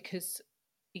think because,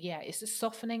 it's a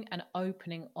softening and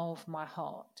opening of my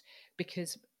heart,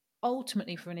 because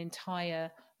ultimately for an entire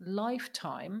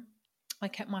lifetime, I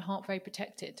kept my heart very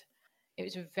protected. It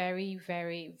was very,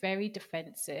 very, very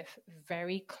defensive,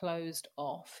 very closed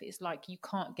off. It's like you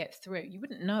can't get through. You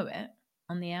wouldn't know it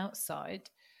on the outside,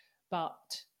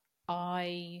 but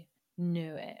I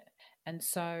knew it. And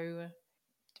so,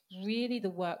 really, the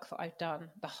work that I've done,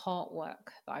 the heart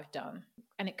work that I've done,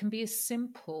 and it can be as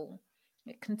simple,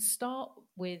 it can start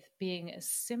with being as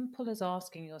simple as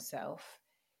asking yourself,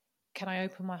 can I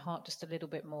open my heart just a little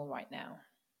bit more right now?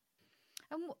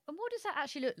 And what does that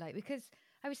actually look like? Because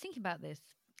I was thinking about this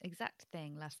exact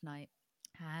thing last night,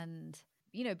 and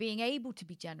being able to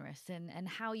be generous and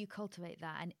how you cultivate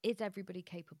that, and is everybody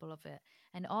capable of it,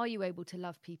 and are you able to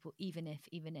love people even if,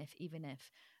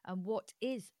 and what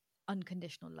is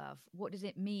unconditional love? What does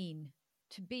it mean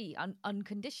to be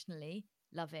unconditionally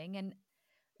loving? And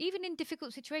even in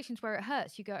difficult situations where it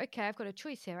hurts, you go, okay, I've got a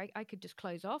choice here. I could just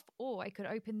close off, or I could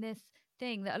open this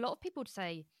thing that a lot of people would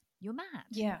say, you're mad.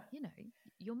 Yeah. You know,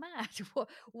 you're mad.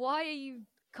 Why are you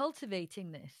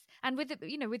cultivating this? And with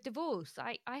with divorce,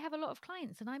 I have a lot of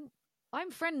clients, and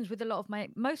I'm friends with a lot of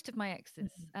most of my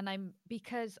exes, and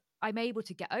because I'm able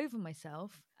to get over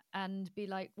myself and be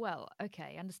like, well,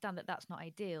 okay, I understand that that's not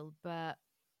ideal, but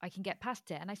I can get past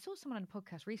it. And I saw someone on a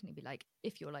podcast recently be like,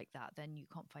 if you're like that, then you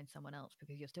can't find someone else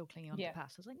because you're still clinging on to the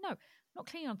past. I was like, no, I'm not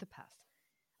clinging on to the past.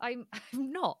 I'm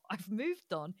not. I've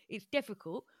moved on. It's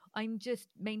difficult. I'm just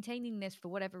maintaining this for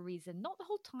whatever reason. Not the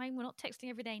whole time. We're not texting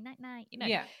every day, night, night,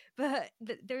 Yeah. But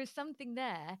there is something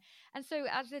there. And so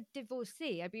as a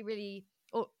divorcee, I'd be really,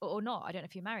 or not. I don't know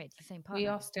if you're married to the same partner. We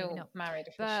are still married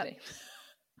officially.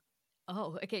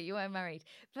 Oh, okay, you are married.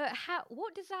 But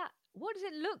what does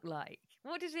it look like?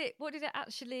 What does it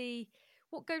actually,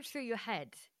 what goes through your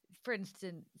head? For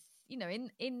instance,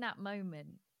 in that moment,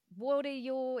 what are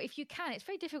if you can, it's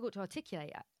very difficult to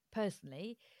articulate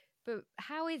personally, but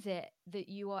how is it that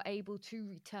you are able to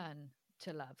return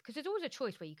to love? Because there's always a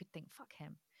choice where you could think, fuck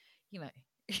him, you know,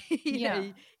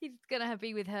 he's going to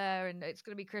be with her and it's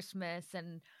going to be Christmas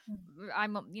and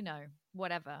I'm,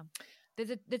 whatever.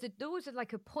 There's always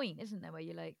like a point, isn't there, where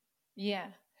you're like, yeah,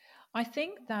 I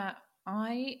think that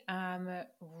I am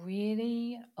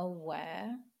really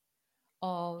aware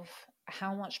of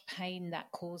how much pain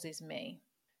that causes me.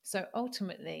 So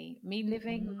ultimately, me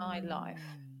living my life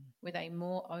with a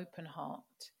more open heart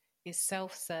is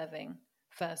self-serving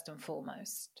first and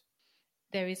foremost.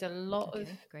 There is a lot of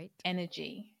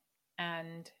energy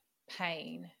and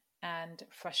pain and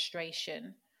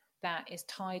frustration that is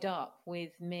tied up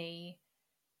with me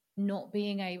not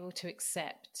being able to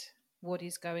accept what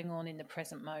is going on in the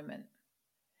present moment.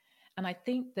 And I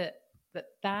think that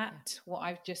what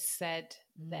I've just said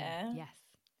there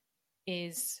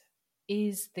is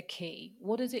the key.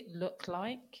 What does it look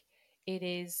like? It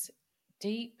is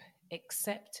deep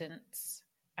acceptance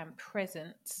and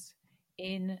presence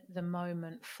in the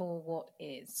moment for what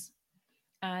is.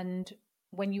 And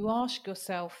when you ask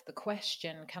yourself the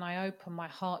question, can I open my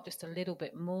heart just a little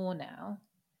bit more now?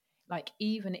 Like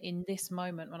even in this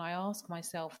moment, when I ask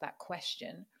myself that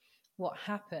question, what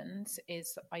happens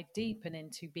is I deepen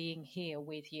into being here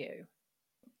with you.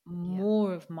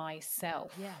 More of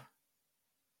myself. Yeah.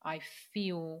 I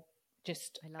feel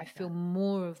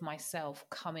more of myself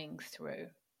coming through.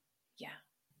 Yeah.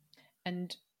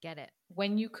 And get it.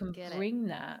 When you can bring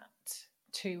that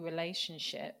to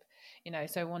relationship,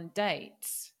 so on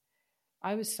dates,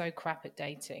 I was so crap at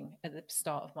dating at the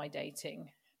start of my dating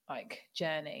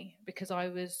journey because I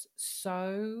was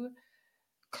so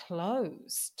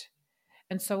closed.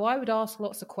 And so I would ask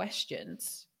lots of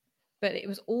questions, but it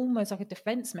was almost like a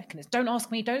defense mechanism. Don't ask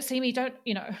me, don't see me, don't,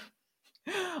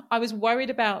 I was worried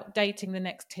about dating the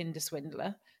next Tinder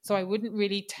swindler. So I wouldn't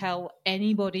really tell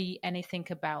anybody anything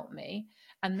about me.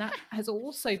 And that has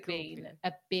also been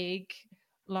a big,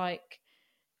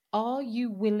 are you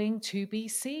willing to be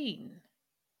seen?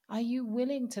 Are you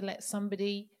willing to let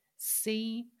somebody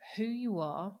see who you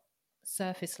are,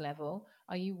 surface level?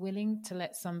 Are you willing to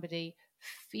let somebody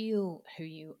feel who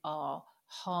you are,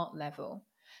 heart level?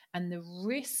 And the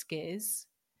risk is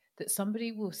that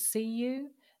somebody will see you,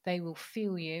 they will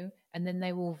feel you, and then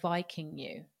they will Viking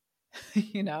you.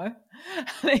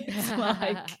 It's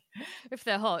like if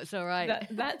they're hot, it's all right.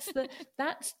 That's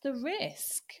the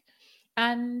risk.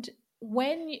 And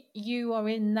when you are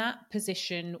in that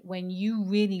position, when you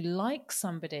really like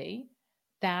somebody,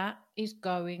 that is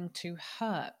going to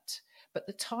hurt. But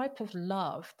the type of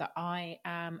love that I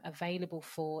am available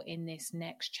for in this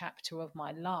next chapter of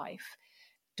my life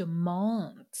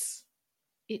demands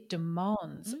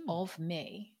of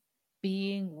me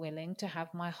being willing to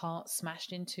have my heart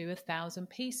smashed into 1,000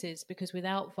 pieces, because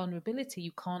without vulnerability,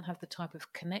 you can't have the type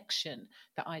of connection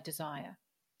that I desire.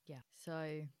 Yeah.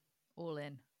 So all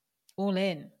in. All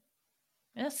in.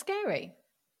 That's scary.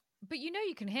 But you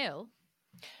can heal.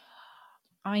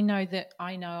 I know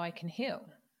I can heal.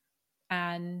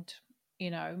 And,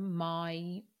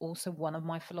 one of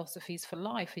my philosophies for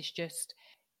life is just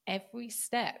every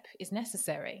step is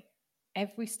necessary.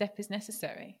 Every step is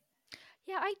necessary.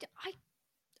 Yeah,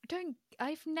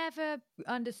 I've never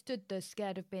understood the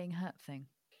scared of being hurt thing.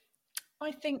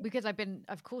 I think because I've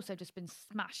just been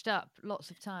smashed up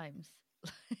lots of times.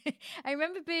 I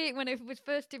remember when I was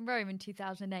first in Rome in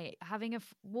 2008,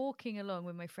 walking along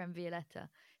with my friend Violetta,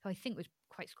 who I think was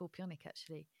quite scorpionic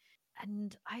actually.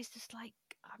 And I was just like,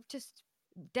 I'm just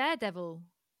daredevil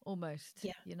almost,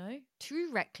 too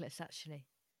reckless actually.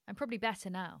 And probably better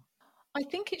now. I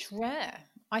think it's rare.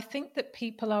 I think that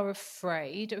people are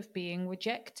afraid of being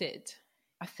rejected.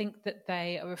 I think that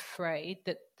they are afraid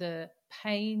that the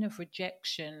pain of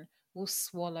rejection will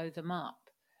swallow them up.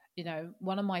 You know,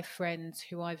 one of my friends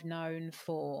who I've known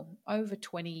for over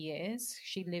 20 years,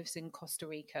 she lives in Costa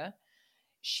Rica.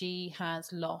 She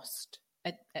has lost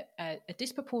a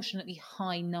disproportionately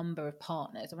high number of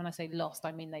partners. And when I say lost,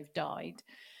 I mean they've died.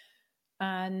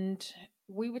 And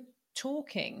we were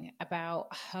talking about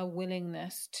her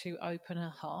willingness to open her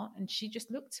heart. And she just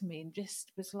looked at me and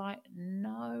just was like,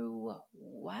 no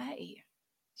way.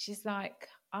 She's like,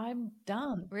 I'm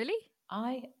done. Really?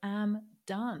 I am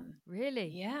done. Really?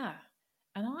 Yeah.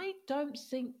 And I don't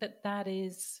think that that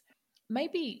is,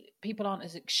 maybe people aren't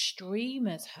as extreme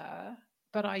as her,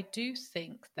 but I do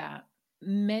think that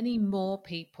many more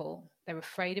people, they're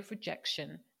afraid of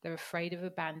rejection, they're afraid of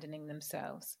abandoning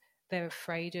themselves, they're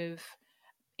afraid of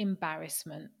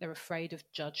embarrassment, they're afraid of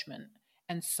judgment.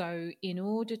 And so, in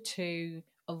order to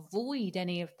avoid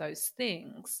any of those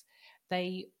things,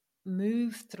 they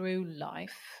move through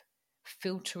life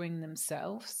filtering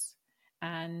themselves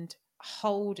and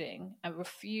holding and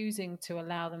refusing to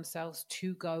allow themselves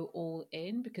to go all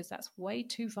in, because that's way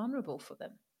too vulnerable for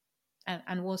them,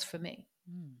 and was for me.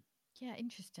 Mm. Yeah,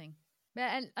 interesting.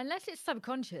 But unless it's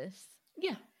subconscious.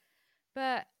 Yeah.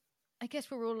 But I guess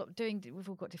we've all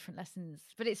got different lessons.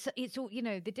 But it's all, you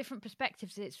know, the different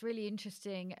perspectives. It's really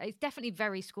interesting. It's definitely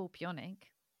very scorpionic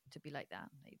to be like that,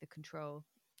 like the control.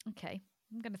 Okay,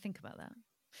 I'm going to think about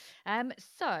that.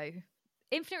 So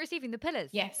infinite receiving, the pillars.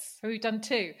 Yes. So we've done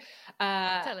two.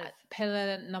 Tell us.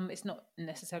 Pillar number, it's not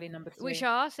necessarily number 3. Which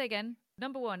are, say again,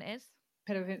 number 1 is?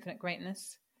 Pillar of infinite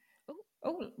greatness.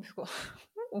 Oh, we've got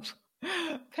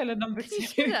pillar number Can you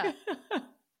 2 do that?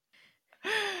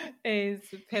 is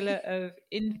the pillar of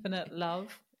infinite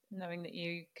love, knowing that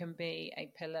you can be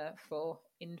a pillar for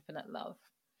infinite love.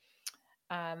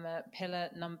 Pillar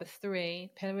number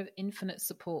 3, pillar of infinite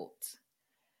support.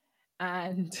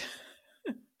 And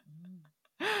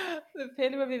the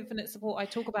pillar of infinite support, I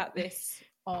talk about this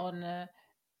on a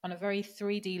very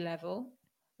 3D level.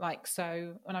 Like,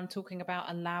 so when I'm talking about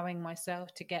allowing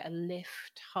myself to get a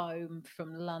lift home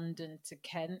from London to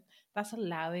Kent, that's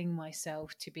allowing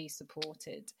myself to be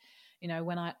supported. You know,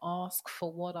 when I ask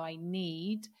for what I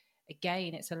need,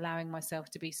 again, it's allowing myself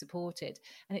to be supported.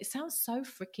 And it sounds so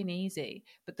freaking easy,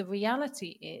 but the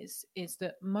reality is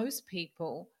that most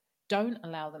people don't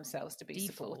allow themselves to be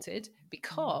supported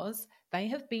because they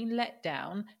have been let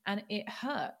down and it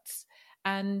hurts.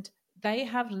 And they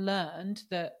have learned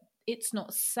that it's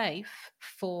not safe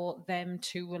for them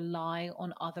to rely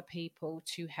on other people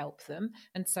to help them.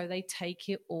 And so they take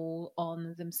it all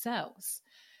on themselves.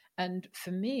 And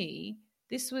for me,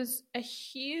 this was a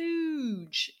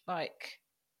huge,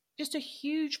 just a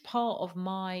huge part of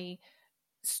my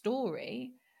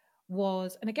story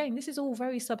was, and again, this is all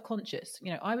very subconscious.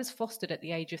 You know, I was fostered at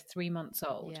the age of 3 months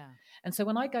old. Yeah. And so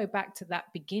when I go back to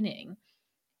that beginning,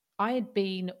 I had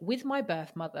been with my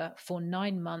birth mother for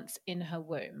 9 months in her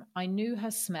womb. I knew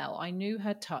her smell. I knew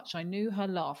her touch. I knew her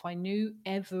laugh. I knew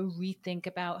everything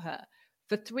about her.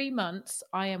 For 3 months,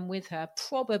 I am with her,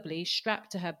 probably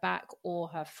strapped to her back or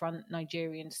her front,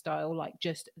 Nigerian style, like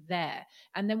just there.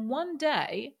 And then one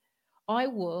day, I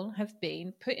will have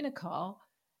been put in a car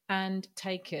and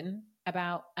taken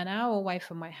about an hour away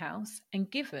from my house and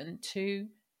given to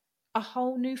a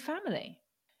whole new family.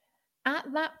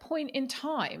 At that point in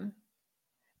time,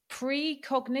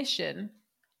 precognition,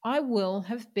 I will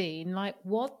have been like,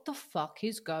 what the fuck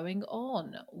is going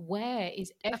on? Where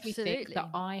is everything Absolutely. that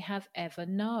I have ever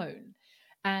known?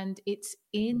 And it's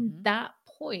in that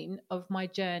point of my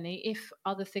journey, if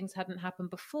other things hadn't happened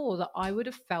before, that I would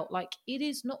have felt like it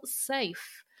is not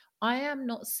safe. I am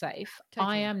not safe.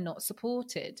 Totally. I am not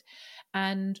supported.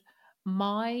 And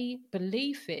my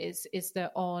belief is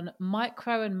that on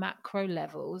micro and macro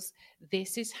levels,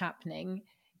 this is happening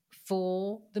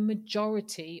for the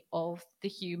majority of the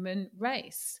human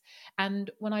race.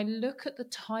 And when I look at the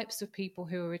types of people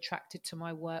who are attracted to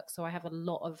my work, so I have a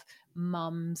lot of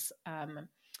mums,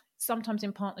 sometimes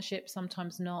in partnership,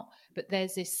 sometimes not, but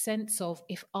there's this sense of,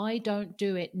 if I don't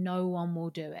do it, no one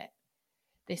will do it.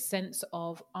 This sense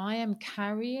of, I am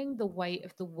carrying the weight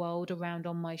of the world around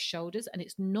on my shoulders and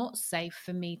it's not safe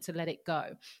for me to let it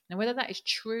go. Now, whether that is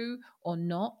true or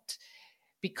not,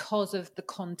 because of the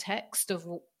context of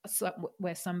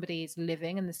where somebody is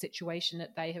living and the situation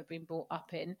that they have been brought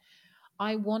up in,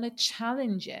 I want to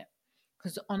challenge it.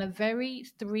 Because on a very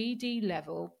 3D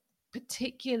level,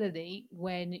 particularly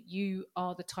when you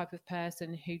are the type of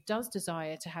person who does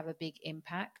desire to have a big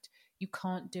impact, you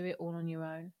can't do it all on your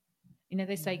own. You know,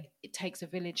 they say it takes a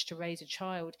village to raise a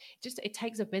child. It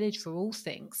takes a village for all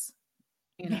things,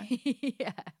 you know.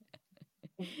 Yeah.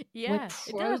 We're Yeah,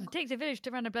 it does. It takes a village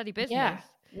to run a bloody business. Yeah,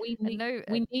 we need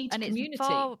and community. it's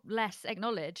far less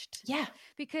acknowledged. Yeah,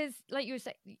 because like you were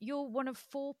saying, you're one of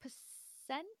 4%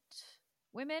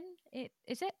 women.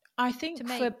 Is it? I think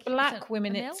for black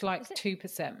women, it's like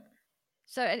 2%.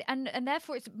 So and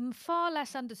therefore it's far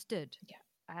less understood.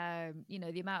 Yeah. You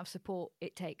know, the amount of support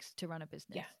it takes to run a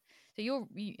business. Yeah. So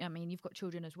I mean, you've got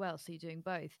children as well, so you're doing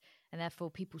both, and therefore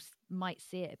people might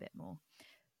see it a bit more.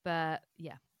 But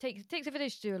yeah, takes a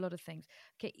village to do a lot of things.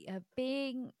 Okay,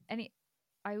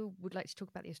 I would like to talk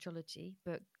about the astrology,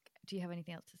 but do you have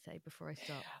anything else to say before I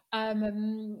start?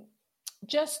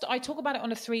 Just I talk about it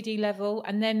on a 3D level,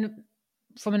 and then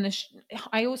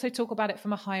I also talk about it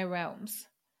from a higher realms.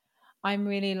 I'm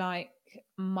really like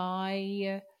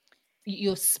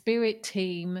your spirit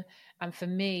team, and for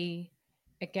me,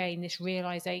 again, this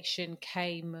realization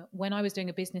came when I was doing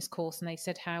a business course, and they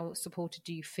said, how supported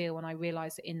do you feel? And I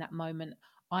realized that in that moment,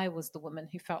 I was the woman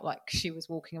who felt like she was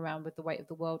walking around with the weight of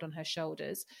the world on her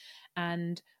shoulders.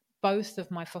 And both of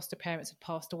my foster parents had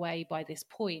passed away by this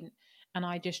point. And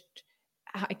I just,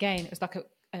 again, it was like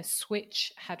a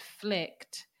switch had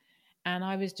flicked, and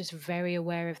I was just very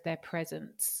aware of their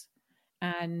presence.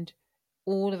 And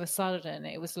all of a sudden,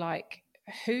 it was like,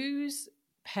 whose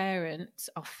parents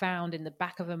are found in the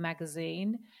back of a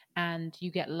magazine and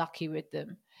you get lucky with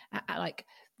them? Like,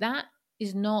 that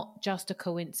is not just a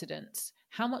coincidence.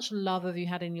 How much love have you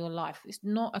had in your life? It's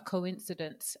not a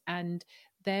coincidence. And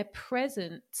their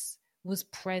presence was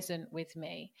present with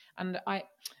me. And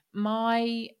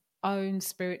my own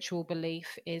spiritual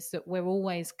belief is that we're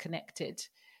always connected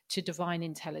to divine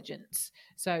intelligence.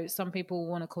 So some people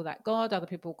want to call that God, other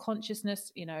people consciousness,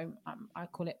 you know, I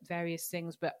call it various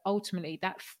things, but ultimately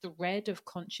that thread of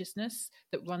consciousness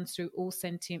that runs through all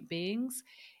sentient beings,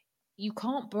 you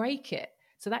can't break it.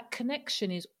 So that connection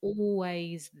is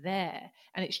always there.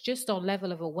 And it's just our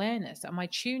level of awareness. Am I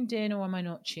tuned in or am I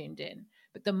not tuned in?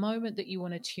 But the moment that you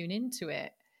want to tune into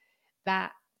it,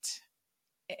 that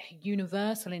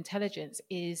universal intelligence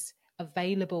is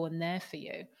available and there for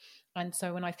you. And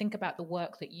so when I think about the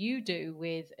work that you do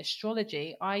with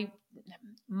astrology,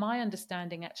 my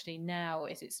understanding actually now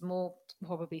is it's more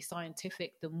probably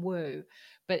scientific than woo.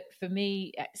 But for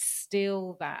me, it's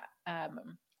still that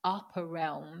upper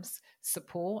realms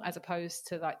support as opposed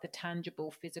to like the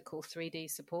tangible physical 3D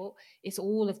support. It's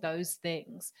all of those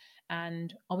things.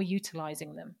 And are we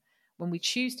utilizing them? When we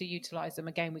choose to utilize them,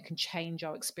 again, we can change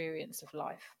our experience of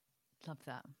life. Love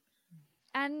that.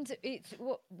 And it's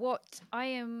what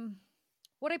I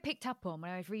picked up on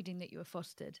when I was reading that you were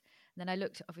fostered. And then I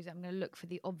looked, obviously, I'm going to look for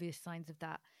the obvious signs of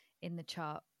that in the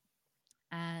chart.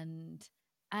 And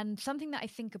something that I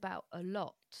think about a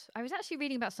lot. I was actually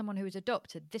reading about someone who was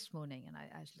adopted this morning, and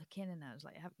I was looking, and I was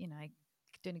like, you know,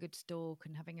 doing a good stalk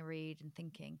and having a read and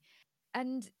thinking.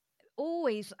 And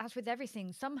always, as with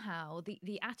everything, somehow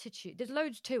the attitude, there's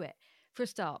loads to it. For a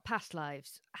start, past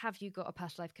lives. Have you got a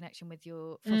past life connection with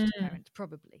your foster parents?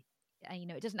 Probably. And, you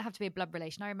know, it doesn't have to be a blood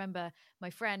relation. I remember my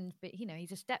friend, but, you know,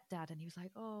 he's a stepdad, and he was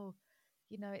like, oh,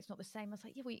 you know, it's not the same. I was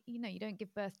like, yeah, well, you know, you don't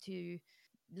give birth to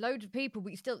loads of people,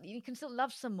 but you can still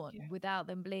love someone without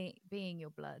them being your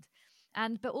blood.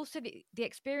 But also the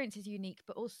experience is unique,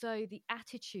 but also the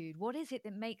attitude. What is it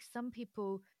that makes some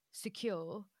people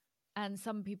secure and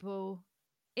some people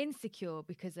insecure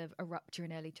because of a rupture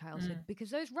in early childhood? Because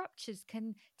those ruptures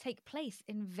can take place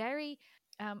in very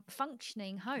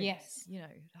functioning homes. Yes. You know,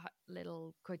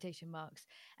 little quotation marks.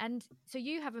 And so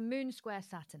you have a moon square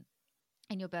Saturn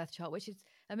in your birth chart, which is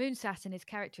a moon Saturn is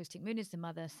characteristic. Moon is the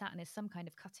mother. Saturn is some kind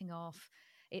of cutting off.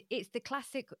 It's the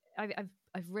classic.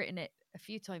 I've written it a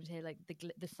few times here, like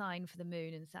the sign for the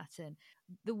moon and Saturn.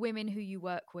 The women who you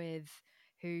work with,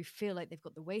 who feel like they've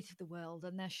got the weight of the world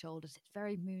on their shoulders. It's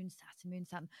very moon Saturn, moon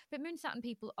Saturn. But moon Saturn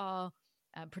people are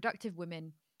productive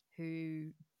women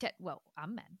who,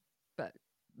 and men, but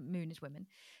moon is women.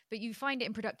 But you find it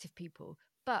in productive people.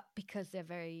 But because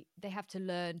they have to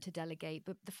learn to delegate.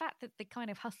 But the fact that they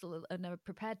kind of hustle and are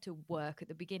prepared to work at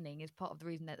the beginning is part of the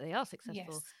reason that they are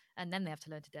successful. Yes. And then they have to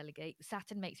learn to delegate.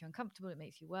 Saturn makes you uncomfortable. It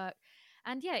makes you work.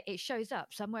 And yeah, it shows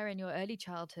up somewhere in your early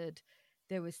childhood.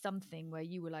 There was something where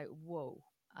you were like, whoa,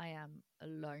 I am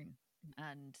alone.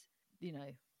 And, you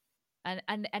know, and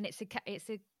it's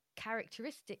a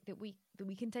characteristic that we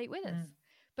can take with us.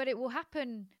 But it will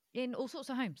happen in all sorts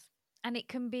of homes. And it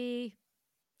can be,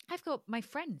 I've got my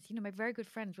friends, you know, my very good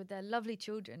friends with their lovely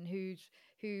children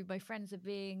who my friends are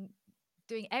doing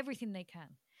everything they can.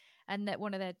 And that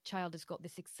one of their child has got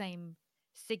this same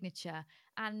signature.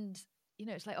 And,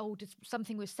 it's like, oh, just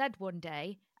something was said one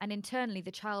day, and internally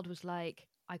the child was like,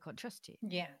 I can't trust you.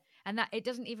 Yeah. And that it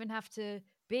doesn't even have to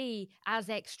be as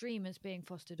extreme as being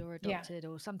fostered or Yeah. adopted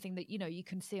or something that, you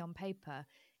can see on paper.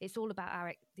 It's all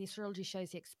about the astrology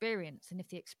shows the experience. And if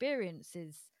the experience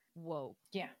is, whoa,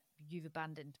 Yeah. you've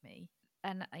abandoned me.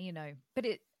 And, but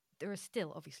there are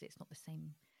still, obviously, it's not the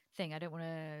same thing. I don't want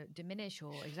to diminish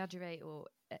or exaggerate or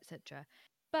etc.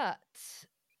 But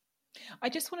I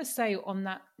just want to say on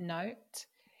that note,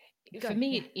 for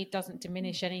me, it doesn't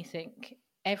diminish anything.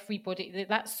 Everybody,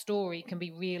 that story can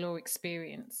be real or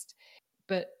experienced,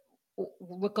 but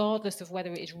regardless of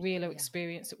whether it is real or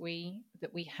experience that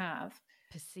we have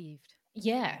perceived,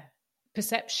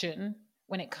 perception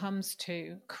when it comes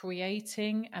to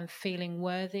creating and feeling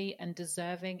worthy and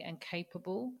deserving and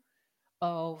capable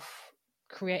of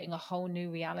creating a whole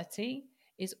new reality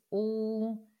is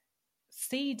all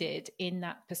seeded in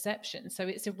that perception. So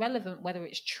it's irrelevant whether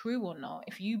it's true or not.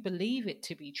 If you believe it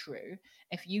to be true,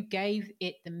 if you gave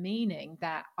it the meaning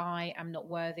that I am not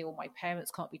worthy, or my parents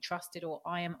can't be trusted, or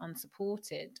I am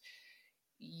unsupported,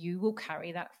 you will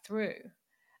carry that through.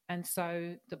 And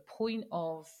so the point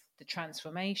of the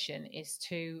transformation is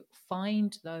to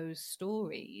find those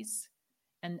stories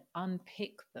and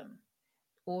unpick them,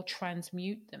 or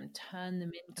transmute them, turn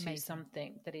them into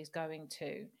something that is going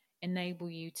to enable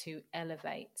you to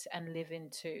elevate and live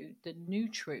into the new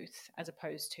truth as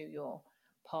opposed to your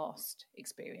past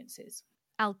experiences.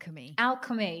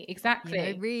 Alchemy,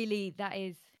 exactly. Really, that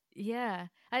is,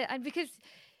 and because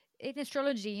in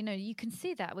astrology, you can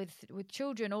see that with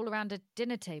children all around a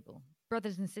dinner table.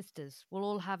 Brothers and sisters will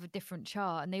all have a different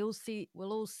chart, and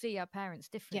we'll all see our parents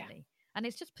differently. And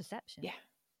it's just perception.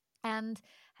 And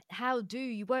how do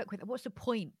you work with it? What's the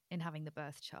point in having the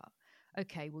birth chart?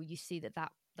 Okay, well, you see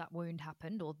that wound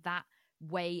happened, or that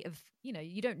way of,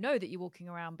 you don't know that you're walking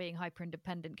around being hyper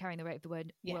independent, carrying the weight of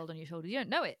the world on your shoulders. You don't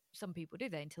know it. Some people do,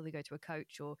 they, until they go to a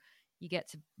coach, or you get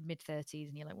to mid-30s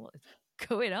and you're like, what is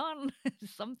going on?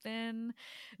 Something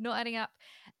not adding up.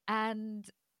 And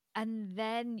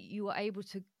then you are able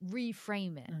to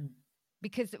reframe it.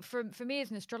 Because for me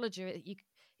as an astrologer,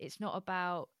 it's not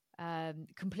about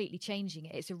completely changing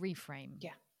it. It's a reframe.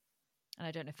 And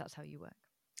I don't know if that's how you work.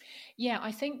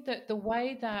 I think that the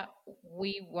way that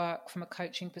we work from a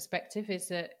coaching perspective is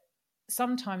that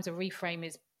sometimes a reframe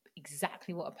is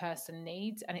exactly what a person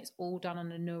needs, and it's all done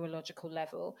on a neurological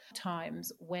level.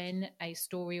 Times when a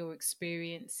story or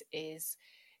experience is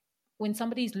when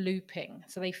somebody's looping,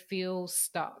 so they feel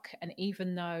stuck, and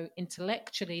even though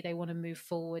intellectually they want to move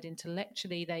forward,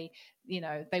 intellectually they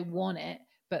want it,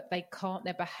 but they can't,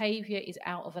 their behavior is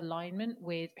out of alignment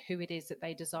with who it is that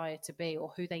they desire to be,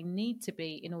 or who they need to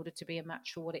be in order to be a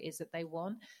match for what it is that they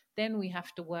want, then we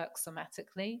have to work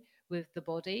somatically with the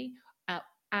body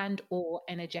and or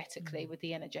energetically with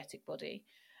the energetic body,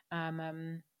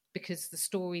 because the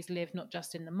stories live not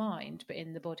just in the mind, but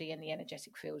in the body and the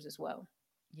energetic fields as well.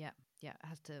 It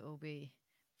has to all be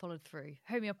followed through.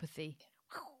 Homeopathy,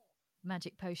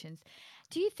 magic potions.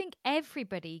 Do you think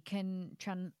everybody can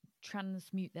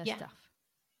transmute their stuff?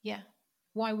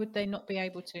 Why would they not be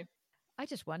able to? I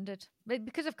just wondered.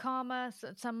 Because of karma,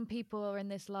 some people are in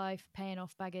this life paying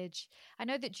off baggage. I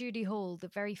know that Judy Hall, the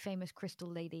very famous crystal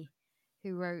lady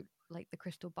who wrote like the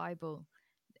Crystal Bible,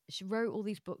 she wrote all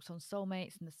these books on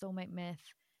soulmates and the soulmate myth,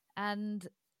 and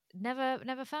never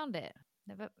found it.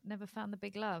 Never found the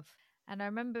big love. And I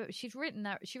remember she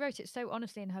wrote it so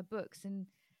honestly in her books, and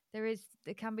there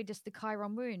can be just the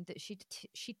Chiron wound that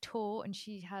she taught, and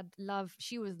she had love.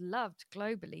 She was loved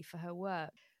globally for her work,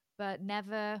 but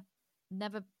never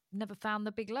found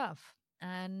the big love.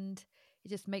 And it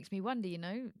just makes me wonder,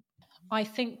 I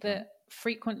think that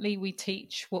frequently we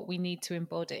teach what we need to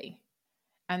embody.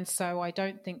 And so I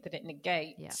don't think that it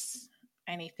negates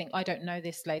anything. I don't know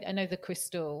this lady. I know the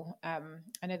crystal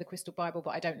Bible,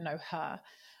 but I don't know her.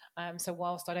 So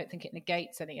whilst I don't think it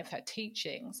negates any of her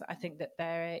teachings, I think that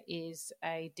there is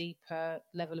a deeper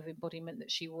level of embodiment that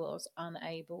she was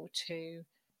unable to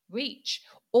reach,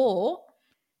 or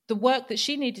the work that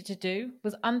she needed to do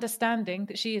was understanding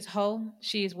that she is whole,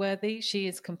 she is worthy, she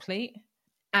is complete,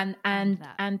 and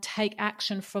take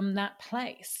action from that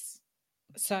place.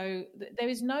 So there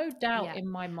is no doubt in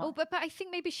my mind. Oh, but I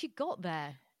think maybe she got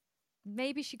there.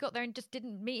 Maybe she got there and just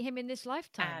didn't meet him in this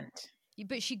lifetime.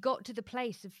 But she got to the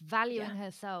place of valuing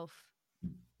herself.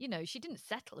 She didn't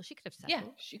settle. She could have settled. Yeah,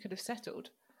 she could have settled.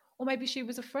 Or maybe she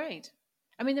was afraid.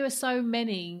 I mean, there are so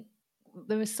many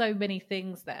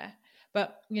things there.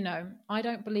 But, I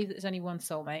don't believe that there's only one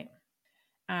soulmate.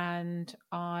 And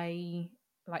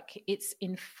it's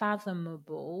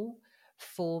unfathomable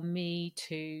for me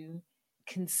to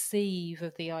conceive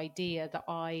of the idea that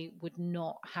I would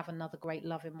not have another great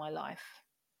love in my life.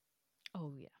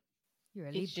 Oh yeah, you're a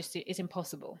It's Libra. just, it's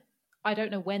impossible. I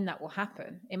don't know when that will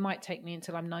happen. It might take me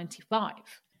until I'm 95,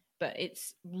 but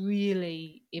it's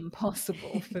really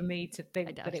impossible for me to I think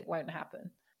that doubt it won't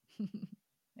happen.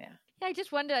 Yeah. Yeah, I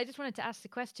just wondered. I just wanted to ask the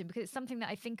question because it's something that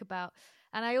I think about,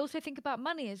 and I also think about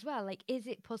money as well. Like, is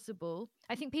it possible?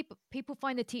 I think people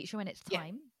find a teacher when it's Yeah.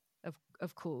 time,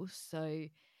 of course. So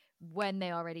when they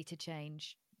are ready to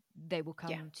change, they will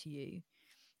Yeah. come to you.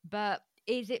 But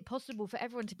is it possible for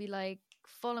everyone to be like,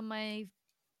 follow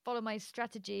my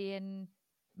strategy and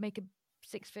make a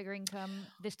six-figure income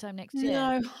this time next year?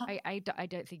 No. I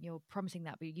don't think you're promising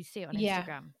that, but you see it on Yeah.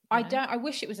 Instagram. I don't. I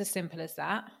wish it was as simple as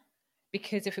that,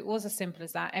 because if it was as simple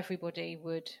as that, everybody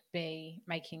would be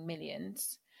making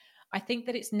millions. I think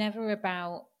that it's never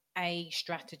about a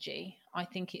strategy. I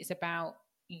think it's about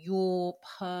your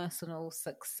personal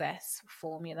success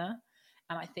formula.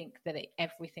 And I think that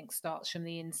everything starts from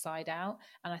the inside out.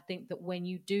 And I think that when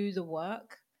you do the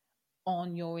work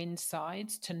on your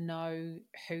insides to know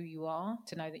who you are,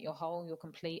 to know that you're whole, you're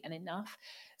complete and enough.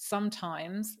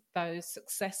 Sometimes those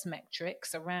success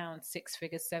metrics around six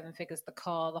figures, seven figures, the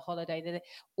car, the holiday,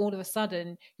 all of a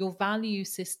sudden your value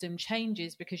system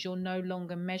changes because you're no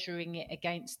longer measuring it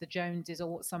against the Joneses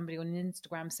or what somebody on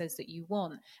Instagram says that you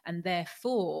want. And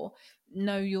therefore,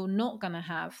 no, you're not going to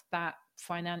have that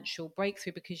financial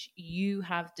breakthrough because you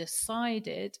have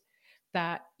decided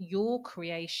that your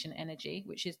creation energy,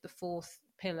 which is the fourth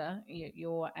pillar,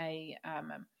 you're a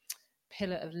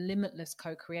pillar of limitless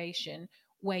co-creation,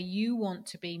 where you want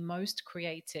to be most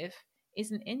creative,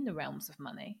 isn't in the realms of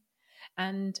money.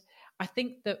 And I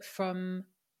think that from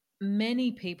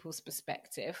many people's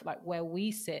perspective, like where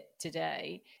we sit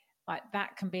today, like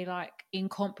that can be like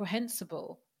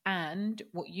incomprehensible. And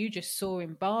what you just saw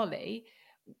in Bali,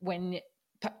 when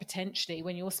potentially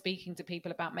when you're speaking to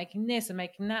people about making this and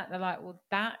making that, they're like, well,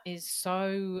 that is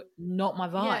so not my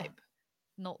Yeah, vibe.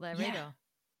 not their Yeah. radar.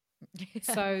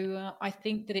 So I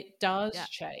think that it does Yeah,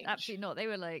 change. absolutely not. They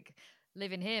were like,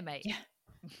 living here, mate. Yeah.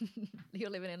 You're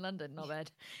living in London, not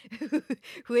bad.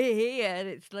 We're here. And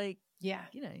it's like, Yeah.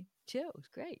 chill. It's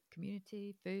great.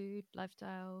 Community, food,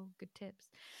 lifestyle, good tips.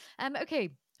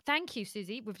 Okay. Thank you,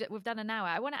 Suzy. We've done an hour.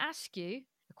 I want to ask you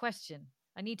a question.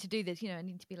 I need to do this. I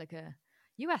need to be like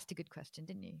you asked a good question,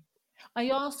 didn't you? I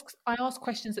ask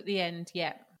questions at the end,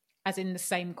 yeah, as in the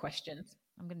same questions.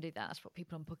 I'm going to do that. That's what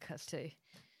people on podcasts do.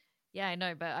 Yeah, I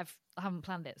know, but I haven't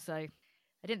planned it, so I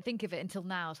didn't think of it until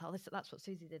now. So that's what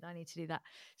Suzy did. I need to do that.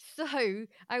 So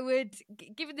I would,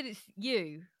 given that it's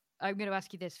you, I'm going to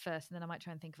ask you this first, and then I might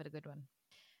try and think of a good one.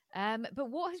 But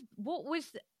what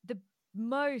was the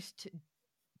most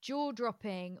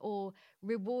jaw-dropping or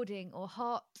rewarding or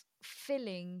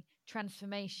heart-filling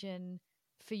transformation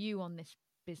for you on this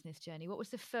business journey? What was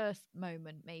the first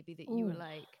moment maybe that you were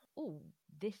like, oh,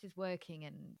 this is working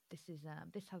and this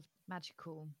has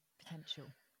magical potential?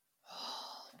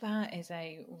 That is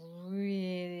a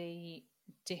really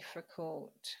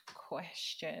difficult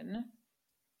question.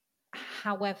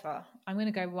 However, I'm going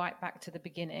to go right back to the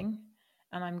beginning,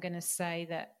 and I'm going to say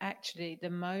that actually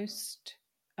the most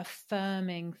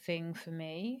affirming thing for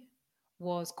me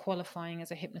was qualifying as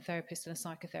a hypnotherapist and a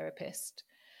psychotherapist.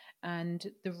 And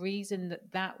the reason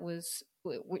that was,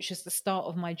 which is the start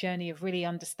of my journey of really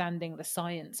understanding the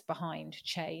science behind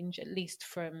change, at least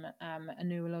from a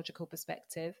neurological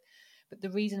perspective. But the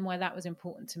reason why that was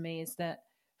important to me is that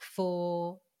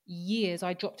for years,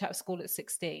 I dropped out of school at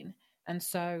 16. And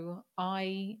so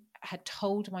I had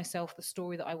told myself the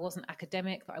story that I wasn't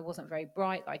academic, that I wasn't very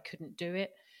bright, that I couldn't do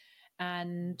it.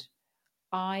 And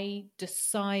I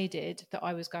decided that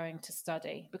I was going to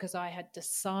study because I had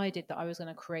decided that I was going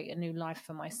to create a new life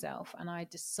for myself. And I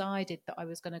decided that I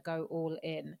was going to go all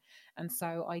in. And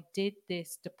so I did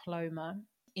this diploma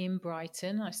in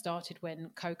Brighton. I started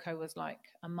when Coco was like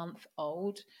a month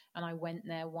old, and I went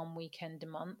there one weekend a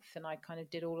month, and I kind of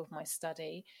did all of my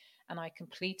study, and I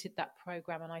completed that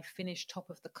program, and I finished top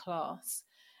of the class.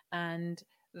 And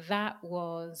that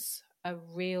was a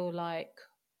real like,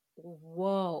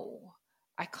 whoa,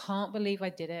 I can't believe I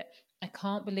did it. I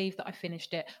can't believe that I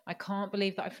finished it. I can't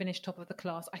believe that I finished top of the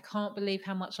class. I can't believe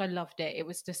how much I loved it. It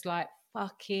was just like,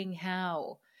 fucking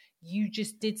hell. You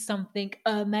just did something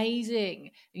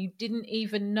amazing. You didn't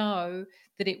even know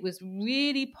that it was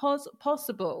really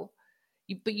possible.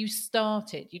 But you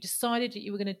started. You decided that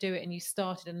you were going to do it, and you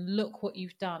started, and look what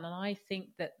you've done. And I think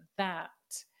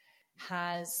that's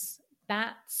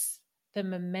the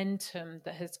momentum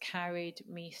that has carried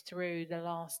me through the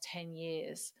last 10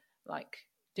 years, like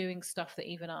doing stuff that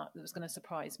even that was going to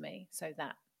surprise me. So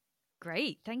that.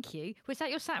 Great, thank you. Was that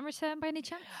your Saturn return by any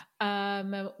chance?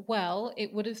 Well,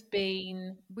 it would have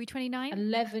been Were you 29?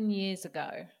 11 years ago.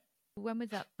 When was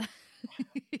that?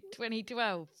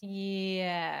 2012.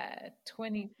 Yeah,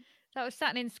 20. That was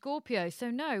Saturn in Scorpio.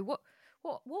 So no, what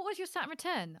was your Saturn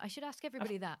return? I should ask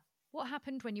everybody that. What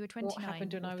happened when you were 29? What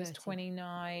happened when or I was 30?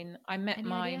 29? Any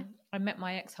idea? I met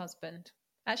my ex-husband.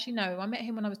 Actually, no, I met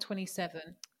him when I was 27.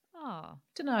 Oh,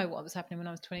 Don't know what was happening when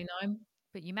I was 29.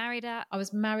 but you married at? I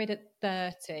was married at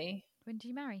 30. When did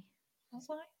you marry? Was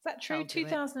I? Is that true? I'll do it.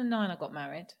 2009 I got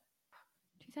married.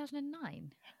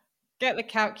 2009. Get the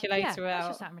calculator That's your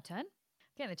out. Saturn return.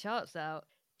 Getting the charts out.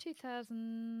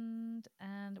 2000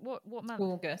 and what month?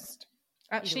 August.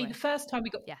 Actually, way. the first time we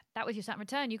got... Yeah, that was your Saturn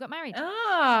return. You got married. Well,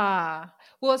 I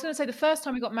was going to say the first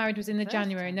time we got married was in the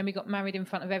January, and then we got married in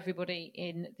front of everybody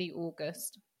in the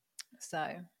August.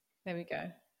 So there we go.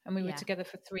 And we were together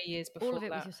for 3 years before that. All of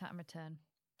it was your Saturn return.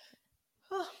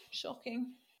 Oh,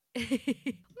 shocking. Well,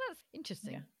 that's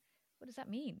interesting. Yeah. What does that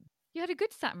mean? You had a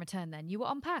good Saturn return then. You were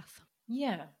on path.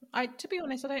 Yeah. To be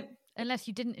honest, I don't... Unless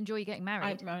you didn't enjoy getting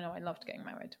married. No, I loved getting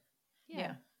married.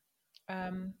 Yeah.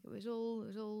 It was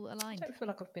all aligned. I don't feel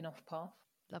like I've been off path.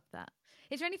 Love that.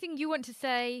 Is there anything you want to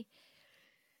say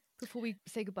before we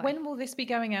say goodbye? When will this be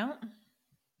going out?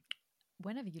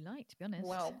 Whenever you like, to be honest.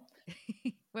 Well,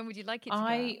 when would you like it to go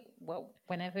out? Well,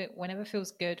 whenever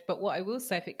feels good. But what I will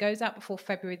say, if it goes out before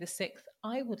February the 6th,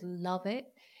 I would love it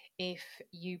if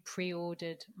you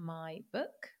pre-ordered my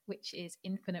book, which is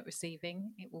Infinite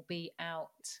Receiving. It will be out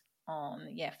on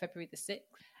February the 6th.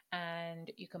 And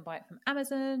you can buy it from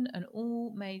Amazon and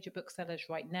all major booksellers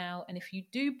right now. And if you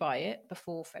do buy it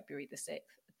before February the 6th,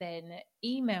 then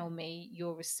email me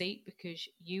your receipt, because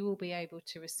you will be able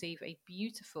to receive a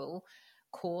beautiful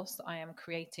course that I am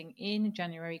creating in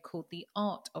January called The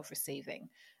Art of Receiving.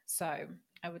 So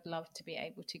I would love to be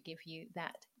able to give you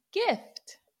that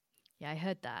gift. Yeah, I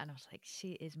heard that and I was like,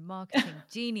 she is marketing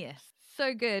genius.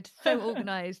 So good, so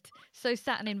organized, so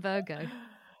Saturn in Virgo.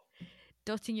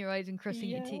 Dotting your I's and crossing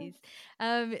your T's.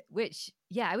 Which,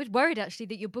 I was worried actually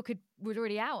that your book was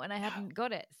already out and I hadn't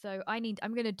got it. So I'm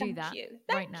going to do that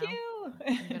right now.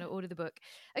 I'm going to order the book.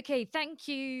 Okay, thank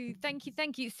you.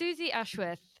 Suzy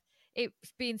Ashworth,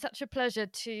 it's been such a pleasure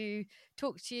to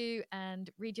talk to you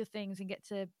and read your things and get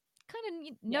to kind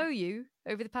of know you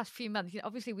over the past few months.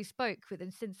 Obviously we spoke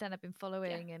and since then I've been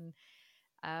following and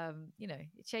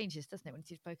it changes, doesn't it, when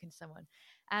you've spoken to someone.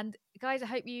 And guys, I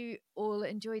hope you all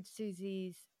enjoyed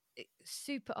Suzy's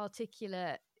super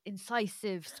articulate,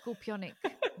 incisive, scorpionic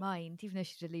mind, even though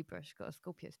she's a Libra, she's got a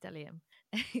Scorpio stellium.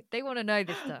 They want to know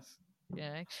this stuff,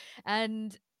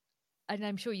 and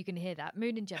I'm sure you can hear that.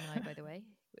 Moon in Gemini, by the way,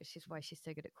 which is why she's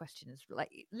so good at questions. Like,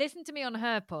 listen to me on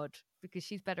her pod, because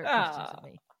she's better at questions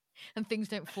than me, and things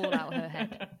don't fall out her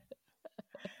head.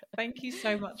 Thank you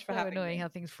so much for having me. Annoying how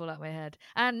things fall out my head.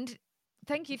 And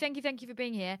thank you for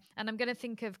being here. And I'm going to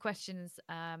think of questions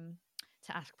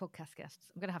to ask podcast guests.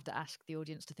 I'm going to have to ask the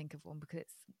audience to think of one, because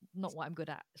it's not what I'm good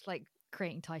at. It's like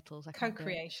creating titles.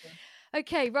 Co-creation.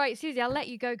 Okay, right, Suzy, I'll let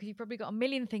you go because you've probably got a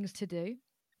million things to do.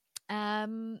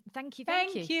 Thank you.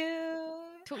 Thank you.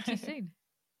 Talk to you soon.